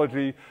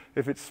biology.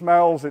 If it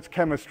smells, it's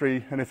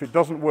chemistry. And if it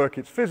doesn't work,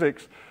 it's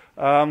physics.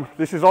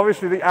 This is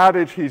obviously the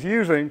adage he's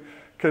using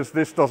because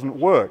this doesn't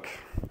work.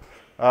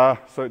 So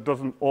it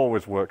doesn't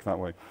always work that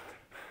way.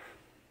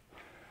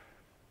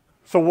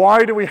 So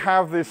why do we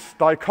have this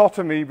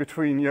dichotomy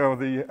between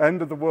the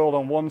end of the world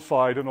on one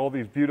side and all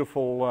these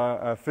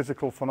beautiful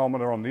physical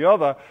phenomena on the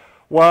other?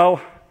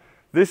 Well,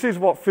 this is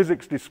what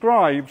physics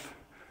describes.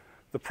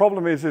 The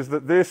problem is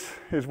that this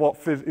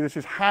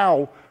is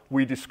how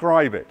we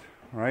describe it,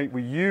 right?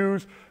 We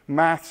use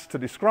maths to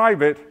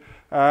describe it,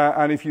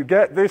 and if you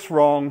get this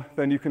wrong,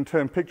 then you can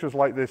turn pictures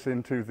like this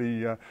into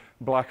the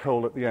black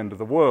hole at the end of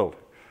the world.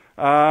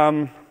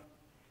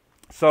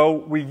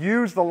 So we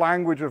use the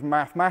language of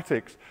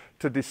mathematics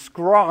to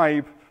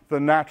describe the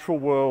natural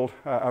world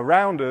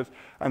around us,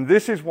 and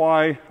this is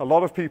why a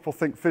lot of people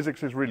think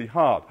physics is really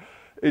hard.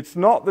 It's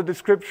not the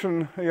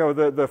description,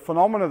 the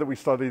phenomena that we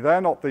study, they're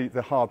not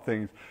the hard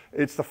things.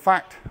 It's the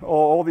fact,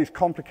 or all these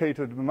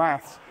complicated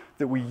maths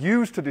that we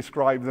use to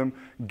describe them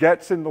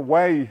gets in the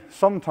way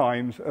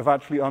sometimes of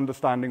actually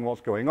understanding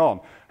what's going on.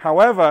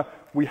 However,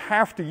 we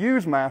have to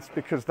use maths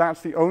because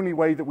that's the only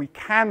way that we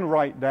can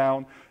write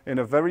down in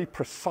a very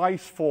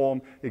precise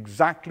form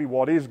exactly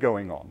what is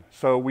going on.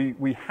 So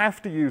we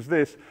have to use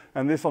this,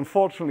 and this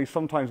unfortunately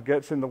sometimes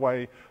gets in the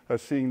way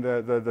of seeing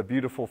the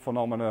beautiful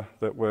phenomena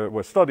that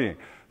we're studying.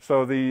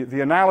 So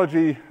the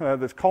analogy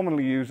that's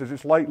commonly used is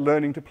it's like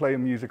learning to play a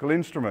musical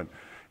instrument.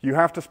 You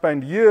have to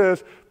spend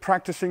years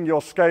practicing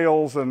your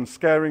scales and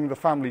scaring the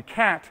family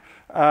cat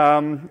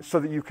so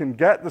that you can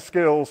get the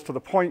skills to the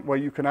point where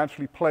you can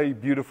actually play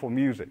beautiful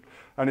music.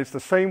 And it's the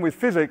same with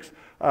physics.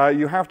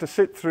 You have to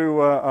sit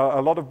through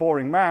a lot of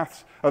boring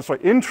maths,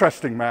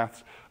 interesting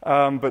maths,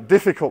 but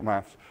difficult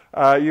maths.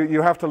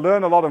 You have to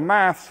learn a lot of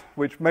maths,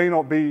 which may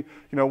not be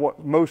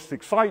what most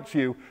excites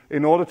you,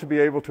 in order to be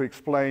able to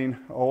explain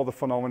all the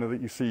phenomena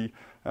that you see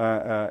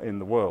in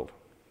the world.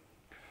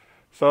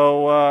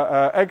 So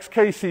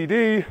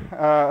XKCD,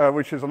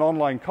 which is an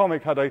online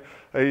comic, had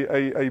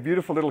a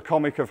beautiful little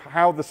comic of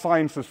how the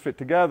sciences fit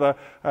together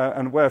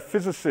and where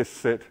physicists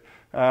sit.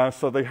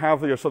 So they have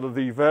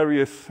the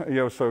various,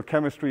 so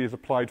chemistry is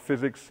applied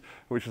physics,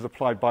 which is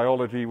applied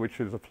biology,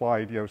 which is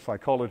applied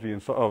psychology,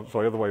 and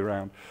other way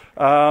around.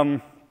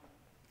 And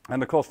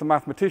of course the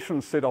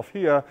mathematicians sit off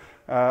here,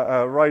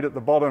 right at the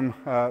bottom,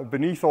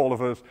 beneath all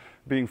of us,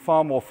 being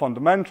far more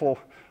fundamental.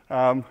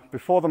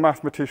 Before the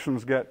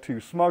mathematicians get too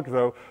smug,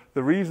 though,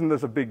 the reason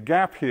there's a big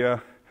gap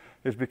here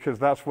is because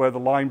that's where the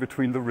line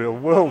between the real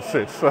world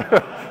sits.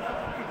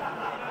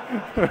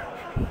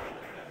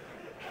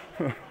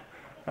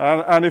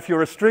 And if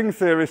you're a string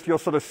theorist, you're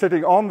sort of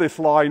sitting on this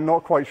line,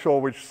 not quite sure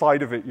which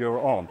side of it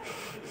you're on.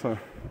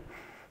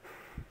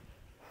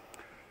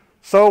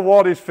 So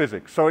what is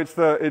physics? So it's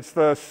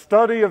the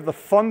study of the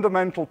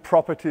fundamental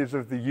properties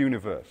of the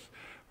universe,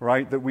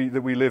 right, that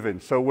we live in.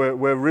 So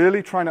we're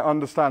really trying to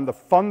understand the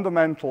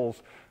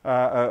fundamentals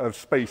of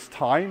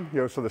space-time,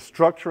 so the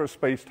structure of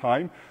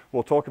space-time.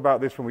 We'll talk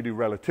about this when we do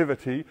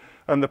relativity,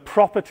 and the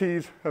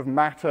properties of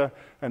matter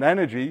and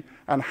energy,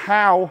 and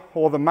how,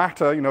 or the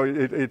matter,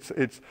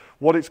 it's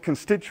what its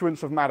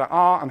constituents of matter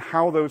are, and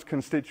how those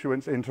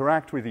constituents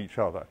interact with each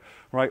other,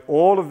 right?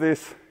 All of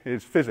this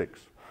is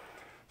physics.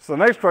 So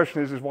the next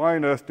question is why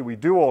on earth do we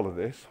do all of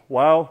this?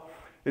 Well,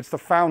 it's the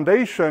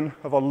foundation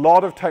of a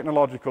lot of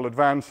technological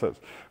advances,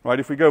 right?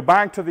 If we go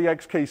back to the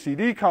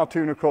XKCD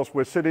cartoon, of course,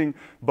 we're sitting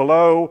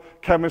below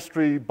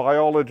chemistry,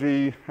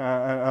 biology,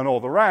 and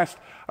all the rest.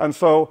 And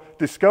so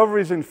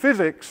discoveries in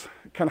physics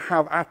can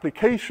have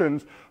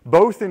applications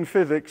both in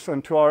physics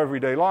and to our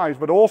everyday lives,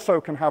 but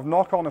also can have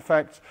knock-on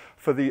effects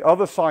for the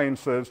other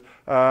sciences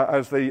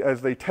as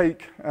they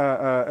take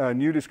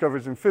new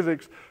discoveries in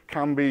physics,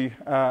 can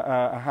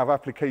have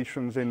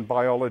applications in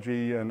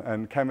biology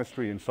and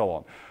chemistry and so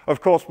on.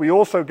 Of course, we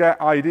also get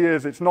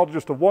ideas. It's not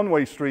just a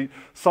one-way street.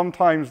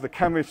 Sometimes the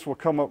chemists will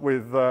come up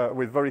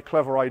with very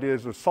clever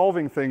ideas of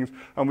solving things,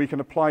 and we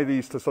can apply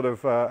these to sort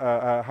of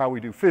how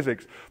we do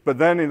physics. But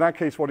then in that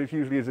case, what it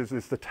usually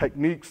is the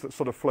techniques that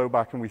sort of flow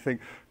back, and we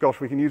think, gosh,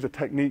 we can use a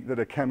technique that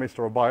a chemist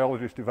or a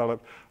biologist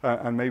developed,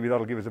 and maybe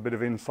that'll give us a bit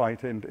of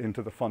insight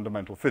into the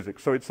fundamental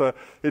physics. So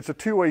it's a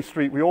two-way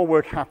street. We all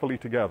work happily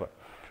together.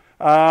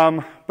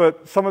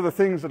 But some of the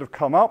things that have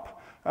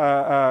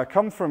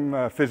come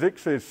from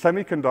physics is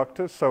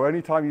semiconductors. So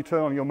anytime you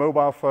turn on your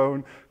mobile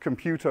phone,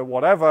 computer,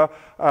 whatever,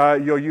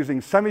 you're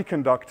using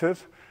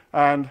semiconductors.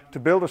 And to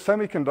build a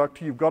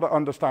semiconductor, you've got to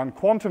understand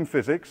quantum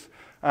physics,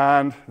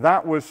 and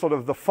that was sort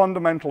of the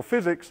fundamental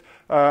physics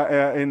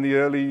in the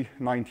early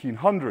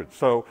 1900s.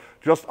 So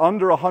just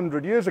under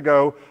 100 years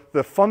ago,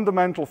 the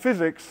fundamental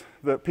physics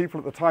that people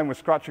at the time were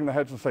scratching their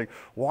heads and saying,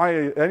 why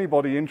is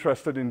anybody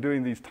interested in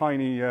doing these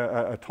tiny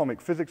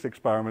atomic physics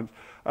experiments?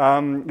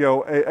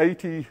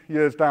 80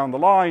 years down the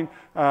line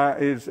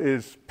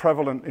is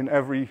prevalent in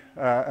every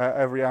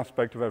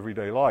aspect of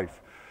everyday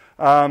life.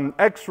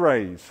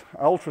 X-rays,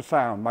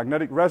 ultrasound,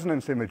 magnetic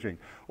resonance imaging,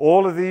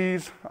 all of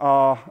these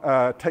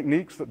are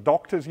techniques that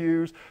doctors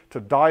use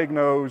to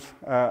diagnose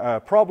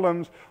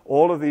problems.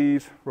 All of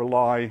these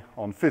rely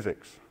on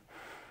physics.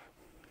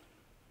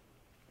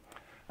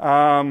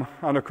 And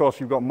of course,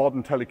 you've got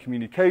modern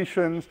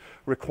telecommunications,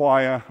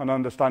 require an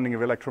understanding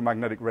of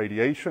electromagnetic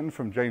radiation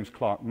from James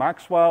Clerk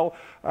Maxwell,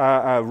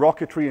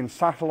 rocketry and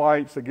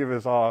satellites that give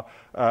us our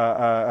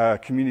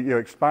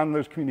expand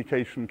those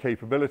communication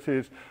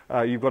capabilities.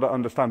 You've got to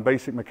understand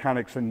basic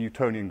mechanics and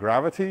Newtonian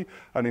gravity,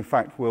 and in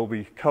fact, we'll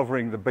be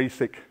covering the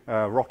basic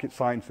rocket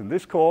science in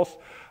this course.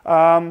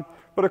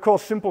 But of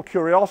course, simple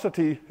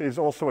curiosity is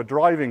also a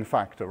driving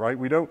factor, right?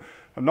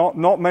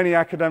 Not many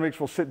academics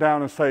will sit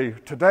down and say,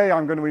 today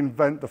I'm going to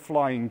invent the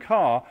flying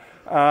car.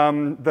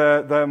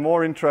 They're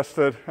more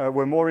interested,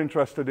 we're more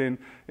interested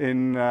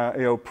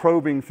in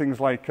probing things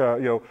like,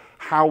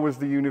 how was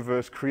the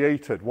universe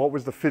created? What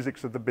was the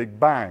physics of the Big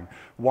Bang?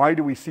 Why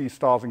do we see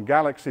stars and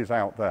galaxies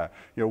out there?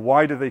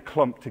 Why do they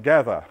clump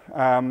together?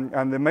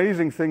 And the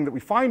amazing thing that we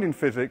find in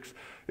physics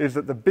is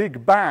that the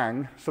Big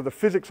Bang, so the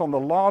physics on the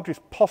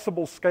largest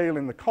possible scale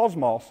in the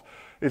cosmos,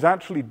 is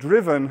actually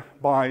driven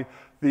by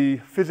the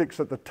physics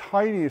at the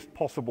tiniest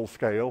possible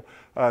scale,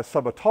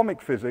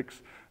 subatomic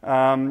physics,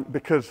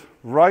 because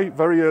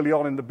very early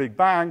on in the Big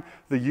Bang,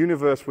 the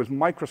universe was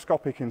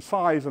microscopic in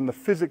size, and the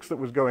physics that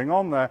was going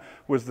on there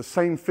was the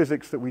same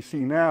physics that we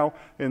see now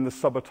in the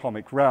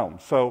subatomic realm.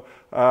 So,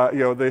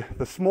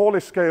 the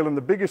smallest scale and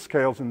the biggest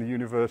scales in the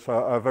universe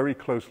are very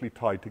closely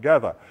tied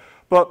together.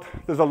 But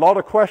there's a lot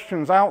of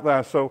questions out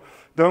there, so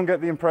don't get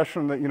the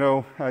impression that,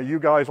 you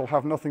guys will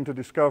have nothing to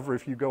discover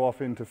if you go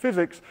off into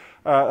physics.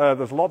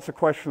 There's lots of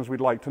questions we'd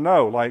like to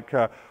know, like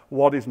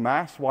what is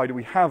mass? Why do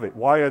we have it?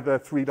 Why are there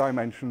 3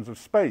 dimensions of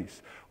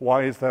space?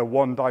 Why is there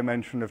 1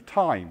 dimension of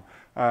time?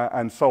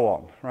 And so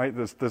on, right?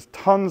 There's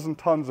tons and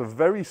tons of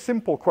very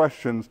simple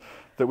questions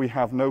that we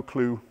have no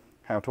clue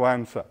how to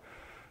answer.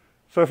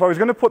 So if I was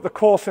going to put the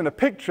course in a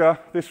picture,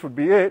 this would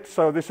be it.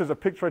 So this is a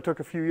picture I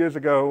took a few years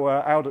ago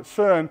out at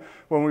CERN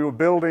when we were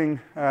building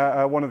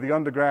one of the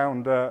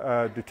underground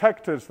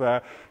detectors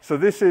there. So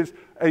this is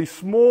a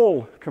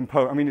small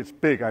component. I mean, it's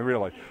big, I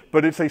realize,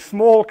 but it's a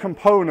small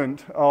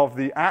component of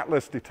the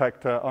Atlas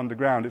detector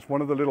underground. It's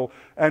one of the little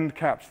end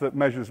caps that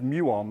measures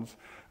muons,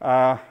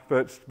 but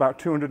it's about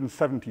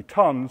 270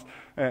 tons.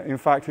 In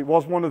fact, it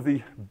was one of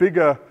the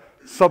bigger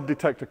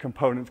sub-detector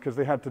components because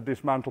they had to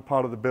dismantle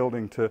part of the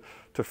building to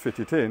fit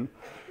it in.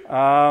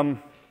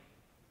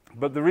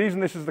 But the reason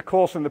this is the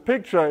course in the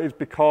picture is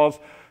because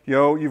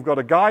you've got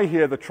a guy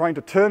here that's trying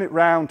to turn it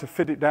round to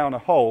fit it down a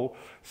hole.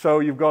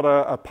 So you've got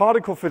a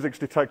particle physics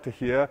detector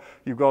here,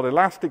 you've got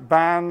elastic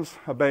bands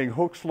obeying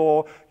Hooke's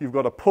law, you've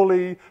got a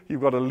pulley,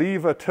 you've got a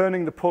lever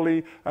turning the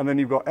pulley, and then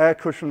you've got air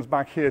cushions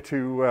back here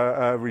to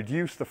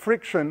reduce the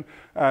friction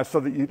so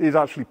that it is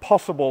actually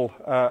possible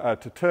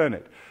to turn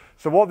it.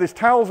 So what this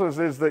tells us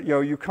is that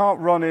you can't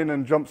run in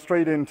and jump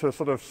straight into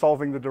sort of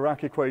solving the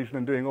Dirac equation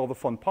and doing all the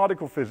fun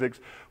particle physics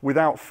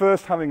without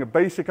first having a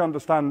basic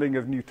understanding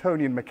of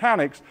Newtonian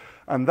mechanics,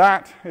 and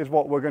that is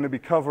what we're going to be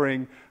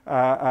covering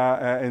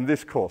in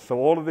this course. So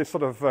all of this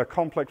sort of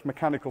complex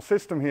mechanical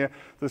system here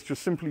that's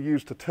just simply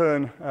used to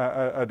turn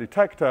a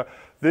detector,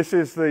 this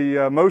is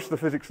most of the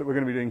physics that we're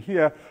going to be doing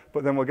here,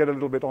 but then we'll get a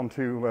little bit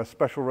onto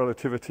special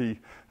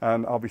relativity,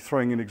 and I'll be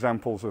throwing in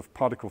examples of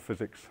particle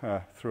physics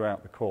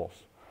throughout the course.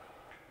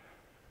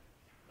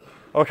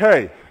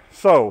 Okay,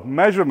 so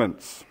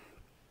measurements.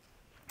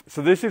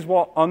 So this is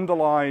what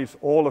underlies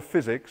all of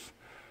physics,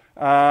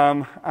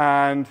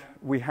 and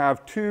we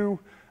have 2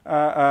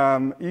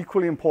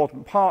 equally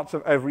important parts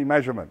of every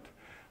measurement.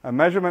 A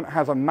measurement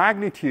has a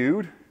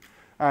magnitude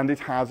and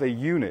it has a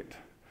unit.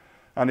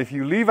 And if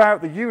you leave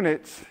out the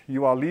units,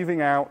 you are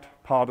leaving out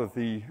part of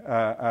the,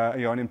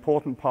 an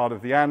important part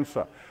of the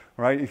answer.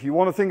 Right? If you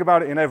want to think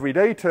about it in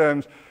everyday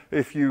terms,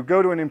 if you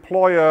go to an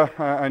employer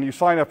and you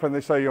sign up and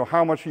they say,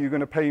 how much are you going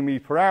to pay me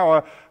per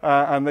hour?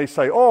 And they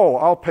say, oh,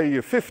 I'll pay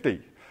you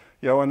 50.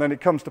 And then it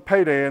comes to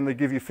payday and they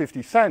give you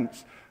 50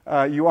 cents.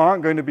 You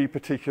aren't going to be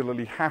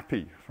particularly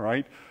happy,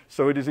 right?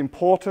 So it is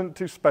important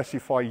to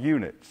specify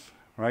units,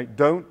 right?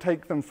 Don't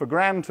take them for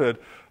granted.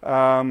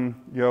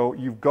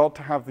 You've got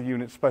to have the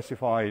units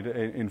specified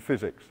in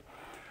physics.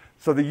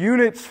 So the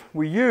units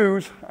we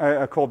use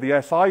are called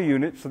the SI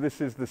units. So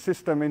this is the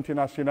Système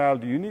International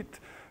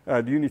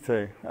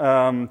d'Unité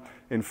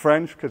in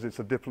French, because it's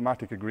a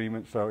diplomatic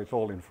agreement, so it's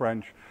all in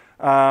French.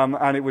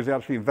 And it was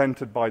actually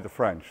invented by the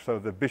French. So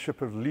the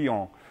Bishop of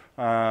Lyon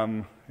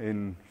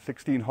in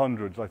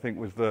 1600s, I think,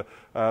 was the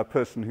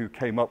person who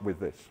came up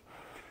with this.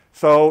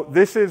 So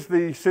this is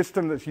the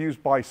system that's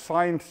used by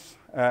science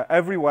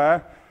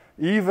everywhere.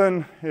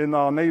 Even in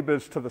our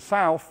neighbors to the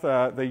south,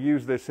 they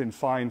use this in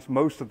science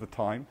most of the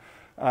time,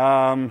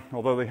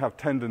 although they have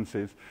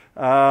tendencies.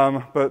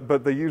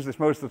 But they use this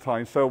most of the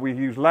time. So we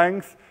use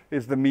length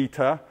is the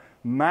meter,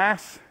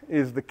 mass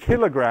is the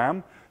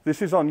kilogram.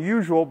 This is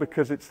unusual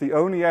because it's the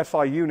only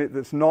SI unit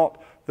that's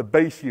not the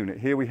base unit.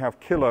 Here we have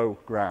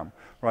kilogram,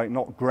 right,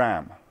 not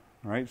gram.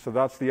 Right? So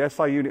that's the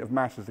SI unit of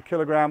mass is the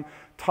kilogram.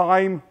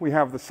 Time, we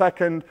have the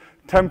second.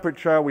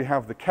 Temperature, we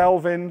have the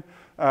Kelvin,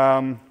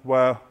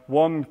 where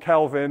 1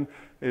 Kelvin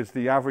is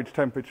the average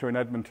temperature in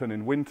Edmonton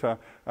in winter,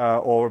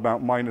 or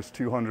about minus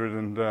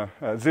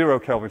 0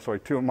 Kelvin, sorry,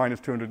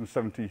 minus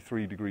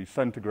 273 degrees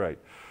centigrade.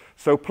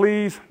 So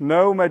please,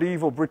 no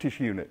medieval British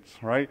units,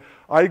 right?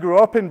 I grew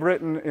up in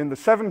Britain in the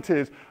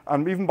 70s,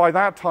 and even by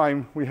that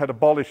time, we had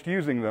abolished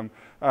using them.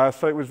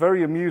 So it was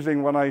very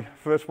amusing when I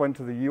first went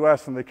to the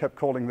US and they kept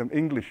calling them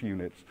English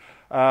units.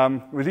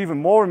 It was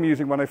even more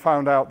amusing when I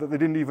found out that they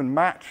didn't even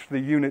match the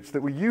units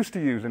that we used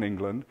to use in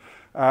England,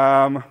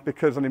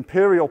 because an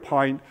imperial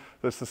pint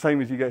that's the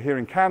same as you get here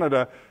in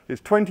Canada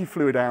is 20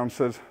 fluid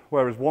ounces,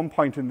 whereas 1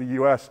 pint in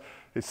the US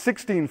is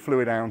 16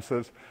 fluid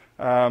ounces.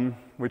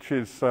 Which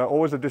is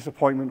always a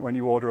disappointment when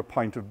you order a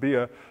pint of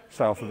beer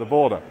south of the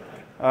border.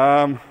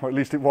 Or at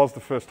least it was the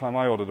first time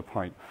I ordered a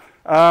pint.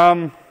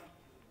 And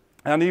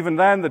even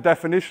then, the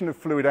definition of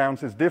fluid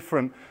ounce is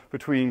different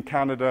between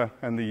Canada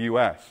and the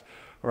US.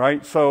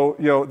 Right? So,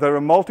 you know, there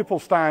are multiple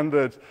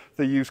standards.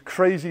 They use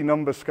crazy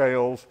number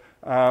scales.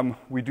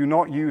 We do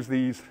not use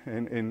these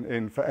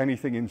for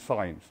anything in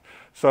science.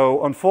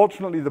 So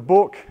unfortunately, the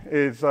book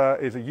is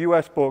a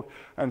US book,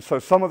 and so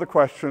some of the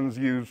questions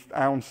use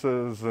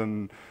ounces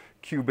and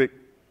cubic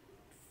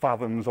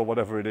fathoms or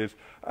whatever it is.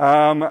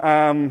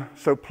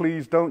 So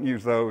please don't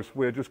use those.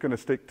 We're just going to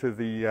stick to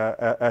the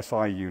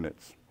SI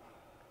units.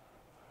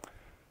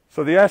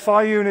 So the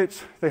SI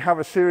units, they have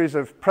a series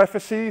of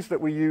prefaces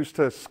that we use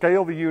to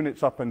scale the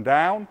units up and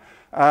down.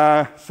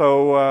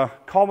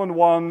 Common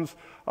ones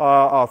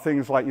are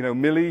things like, you know,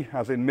 milli,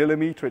 as in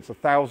millimeter, it's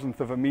 1,000th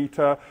of a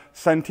meter.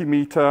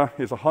 Centimeter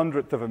is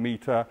 100th of a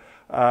meter,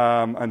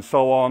 and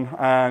so on.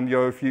 And you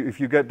know, if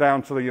you get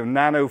down to the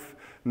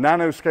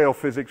nanoscale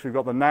physics, we've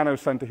got the nano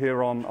center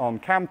here on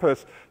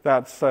campus.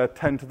 That's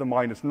 10 to the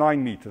minus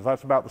 9 meters.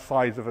 That's about the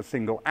size of a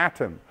single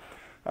atom.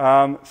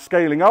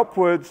 Scaling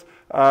upwards,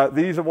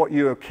 these are what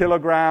a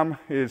kilogram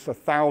is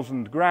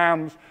 1,000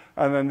 grams.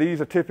 And then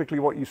these are typically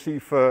what you see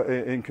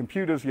in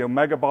computers, you know,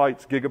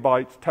 megabytes,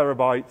 gigabytes,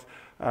 terabytes,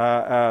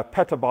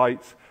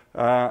 petabytes,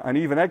 and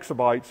even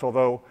exabytes,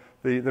 although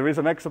there is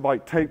an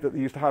exabyte tape that they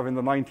used to have in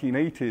the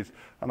 1980s,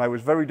 and I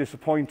was very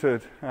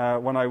disappointed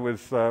when I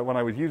was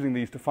using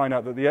these to find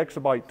out that the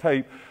exabyte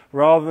tape,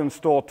 rather than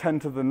store 10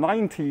 to the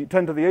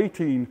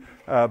 18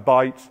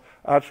 bytes,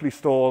 actually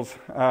stores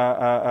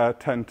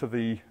 10 to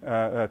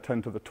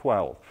the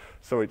 12.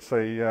 So it's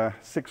a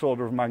 6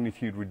 order of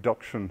magnitude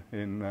reduction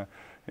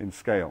in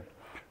scale.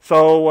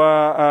 So,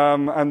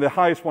 and the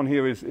highest one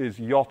here is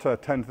iota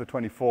 10 to the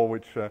 24,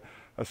 which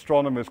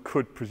astronomers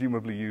could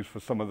presumably use for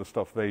some of the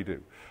stuff they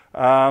do.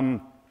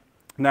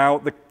 Now,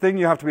 the thing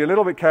you have to be a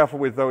little bit careful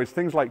with, though, is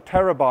things like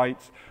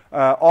terabytes.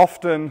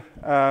 Often,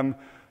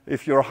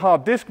 if you're a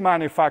hard disk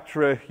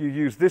manufacturer, you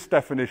use this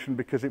definition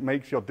because it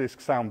makes your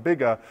disk sound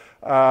bigger.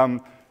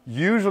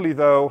 Usually,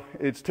 though,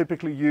 it's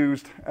typically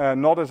used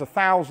not as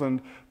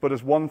 1,000, but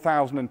as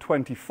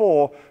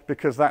 1,024,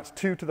 because that's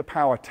 2 to the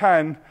power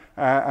 10,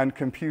 and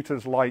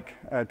computers like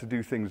to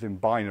do things in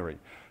binary.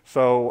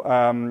 So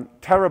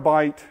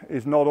terabyte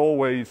is not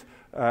always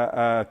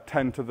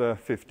 10 to the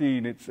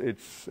 15.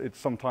 It's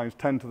sometimes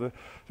 10 to the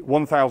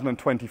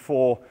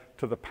 1,024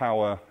 to the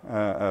power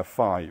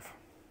 5.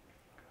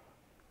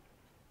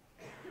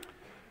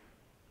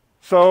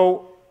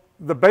 So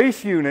the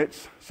base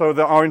units,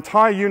 our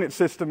entire unit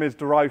system is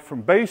derived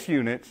from base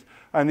units,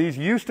 and these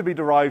used to be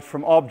derived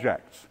from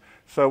objects.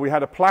 So we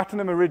had a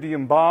platinum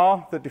iridium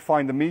bar that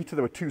defined the meter.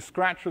 There were 2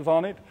 scratches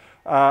on it.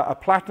 A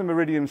platinum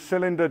iridium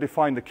cylinder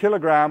defined the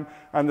kilogram,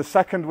 and the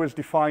second was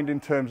defined in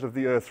terms of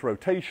the Earth's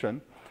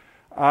rotation.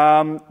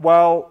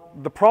 Well,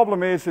 the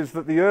problem is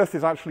that the Earth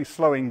is actually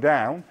slowing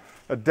down.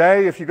 A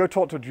day, if you go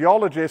talk to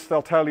geologists,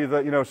 they'll tell you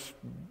that, you know,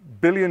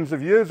 billions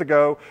of years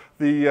ago,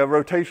 the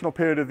rotational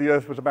period of the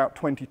Earth was about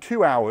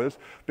 22 hours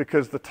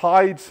because the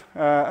tides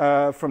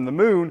from the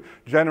moon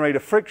generate a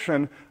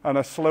friction and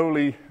are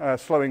slowly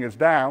slowing us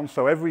down.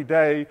 So every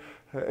day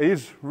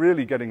is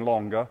really getting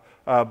longer,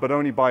 but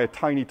only by a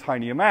tiny,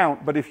 tiny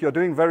amount. But if you're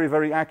doing very,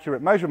 very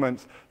accurate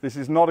measurements, this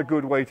is not a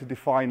good way to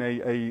define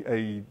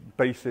a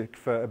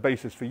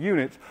basis for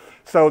units.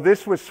 So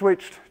this was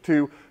switched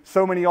to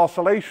so many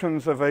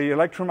oscillations of an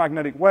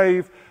electromagnetic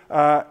wave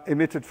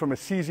emitted from a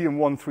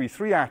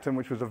cesium-133 atom,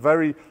 which was a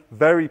very,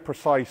 very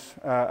precise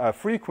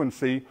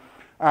frequency.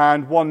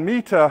 And 1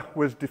 meter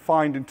was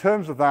defined in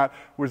terms of that,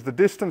 was the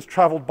distance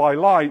traveled by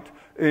light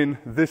in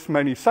this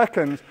many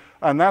seconds.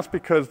 And that's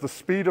because the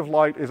speed of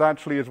light is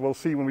actually, as we'll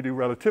see when we do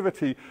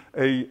relativity,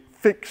 a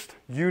fixed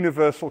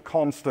universal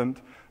constant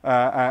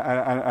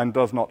and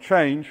does not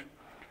change.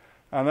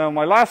 And then on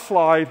my last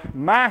slide,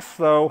 mass,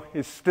 though,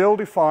 is still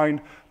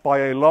defined by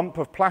a lump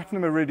of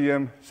platinum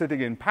iridium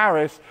sitting in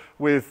Paris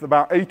with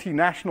about 80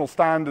 national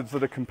standards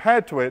that are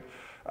compared to it.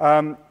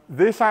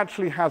 This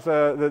actually has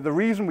the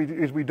reason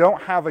is we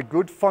don't have a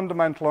good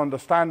fundamental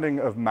understanding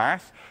of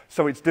mass,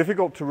 so it's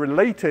difficult to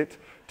relate it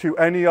to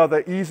any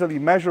other easily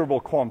measurable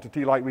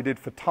quantity like we did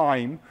for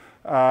time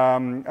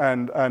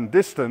and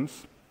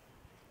distance.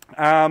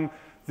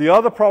 The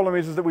other problem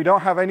is that we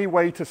don't have any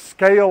way to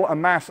scale a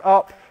mass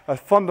up. A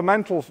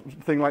fundamental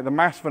thing like the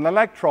mass of an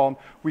electron,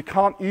 we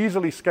can't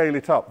easily scale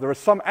it up. There are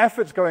some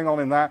efforts going on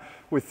in that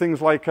with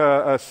things like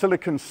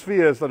silicon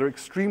spheres that are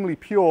extremely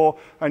pure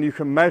and you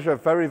can measure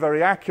very,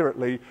 very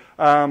accurately.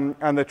 And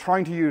they're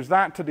trying to use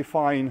that to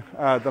define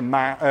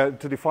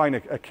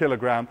a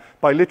kilogram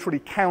by literally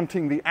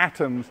counting the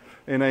atoms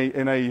in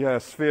a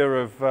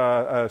sphere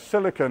of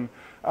silicon.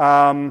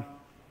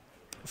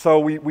 So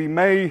we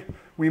may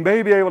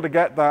be able to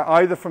get that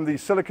either from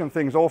these silicon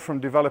things or from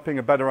developing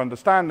a better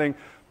understanding,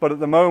 but at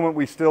the moment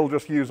we still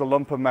just use a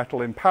lump of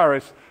metal in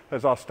Paris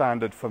as our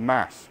standard for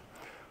mass.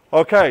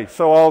 Okay,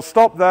 so I'll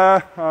stop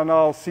there and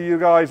I'll see you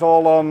guys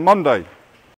all on Monday.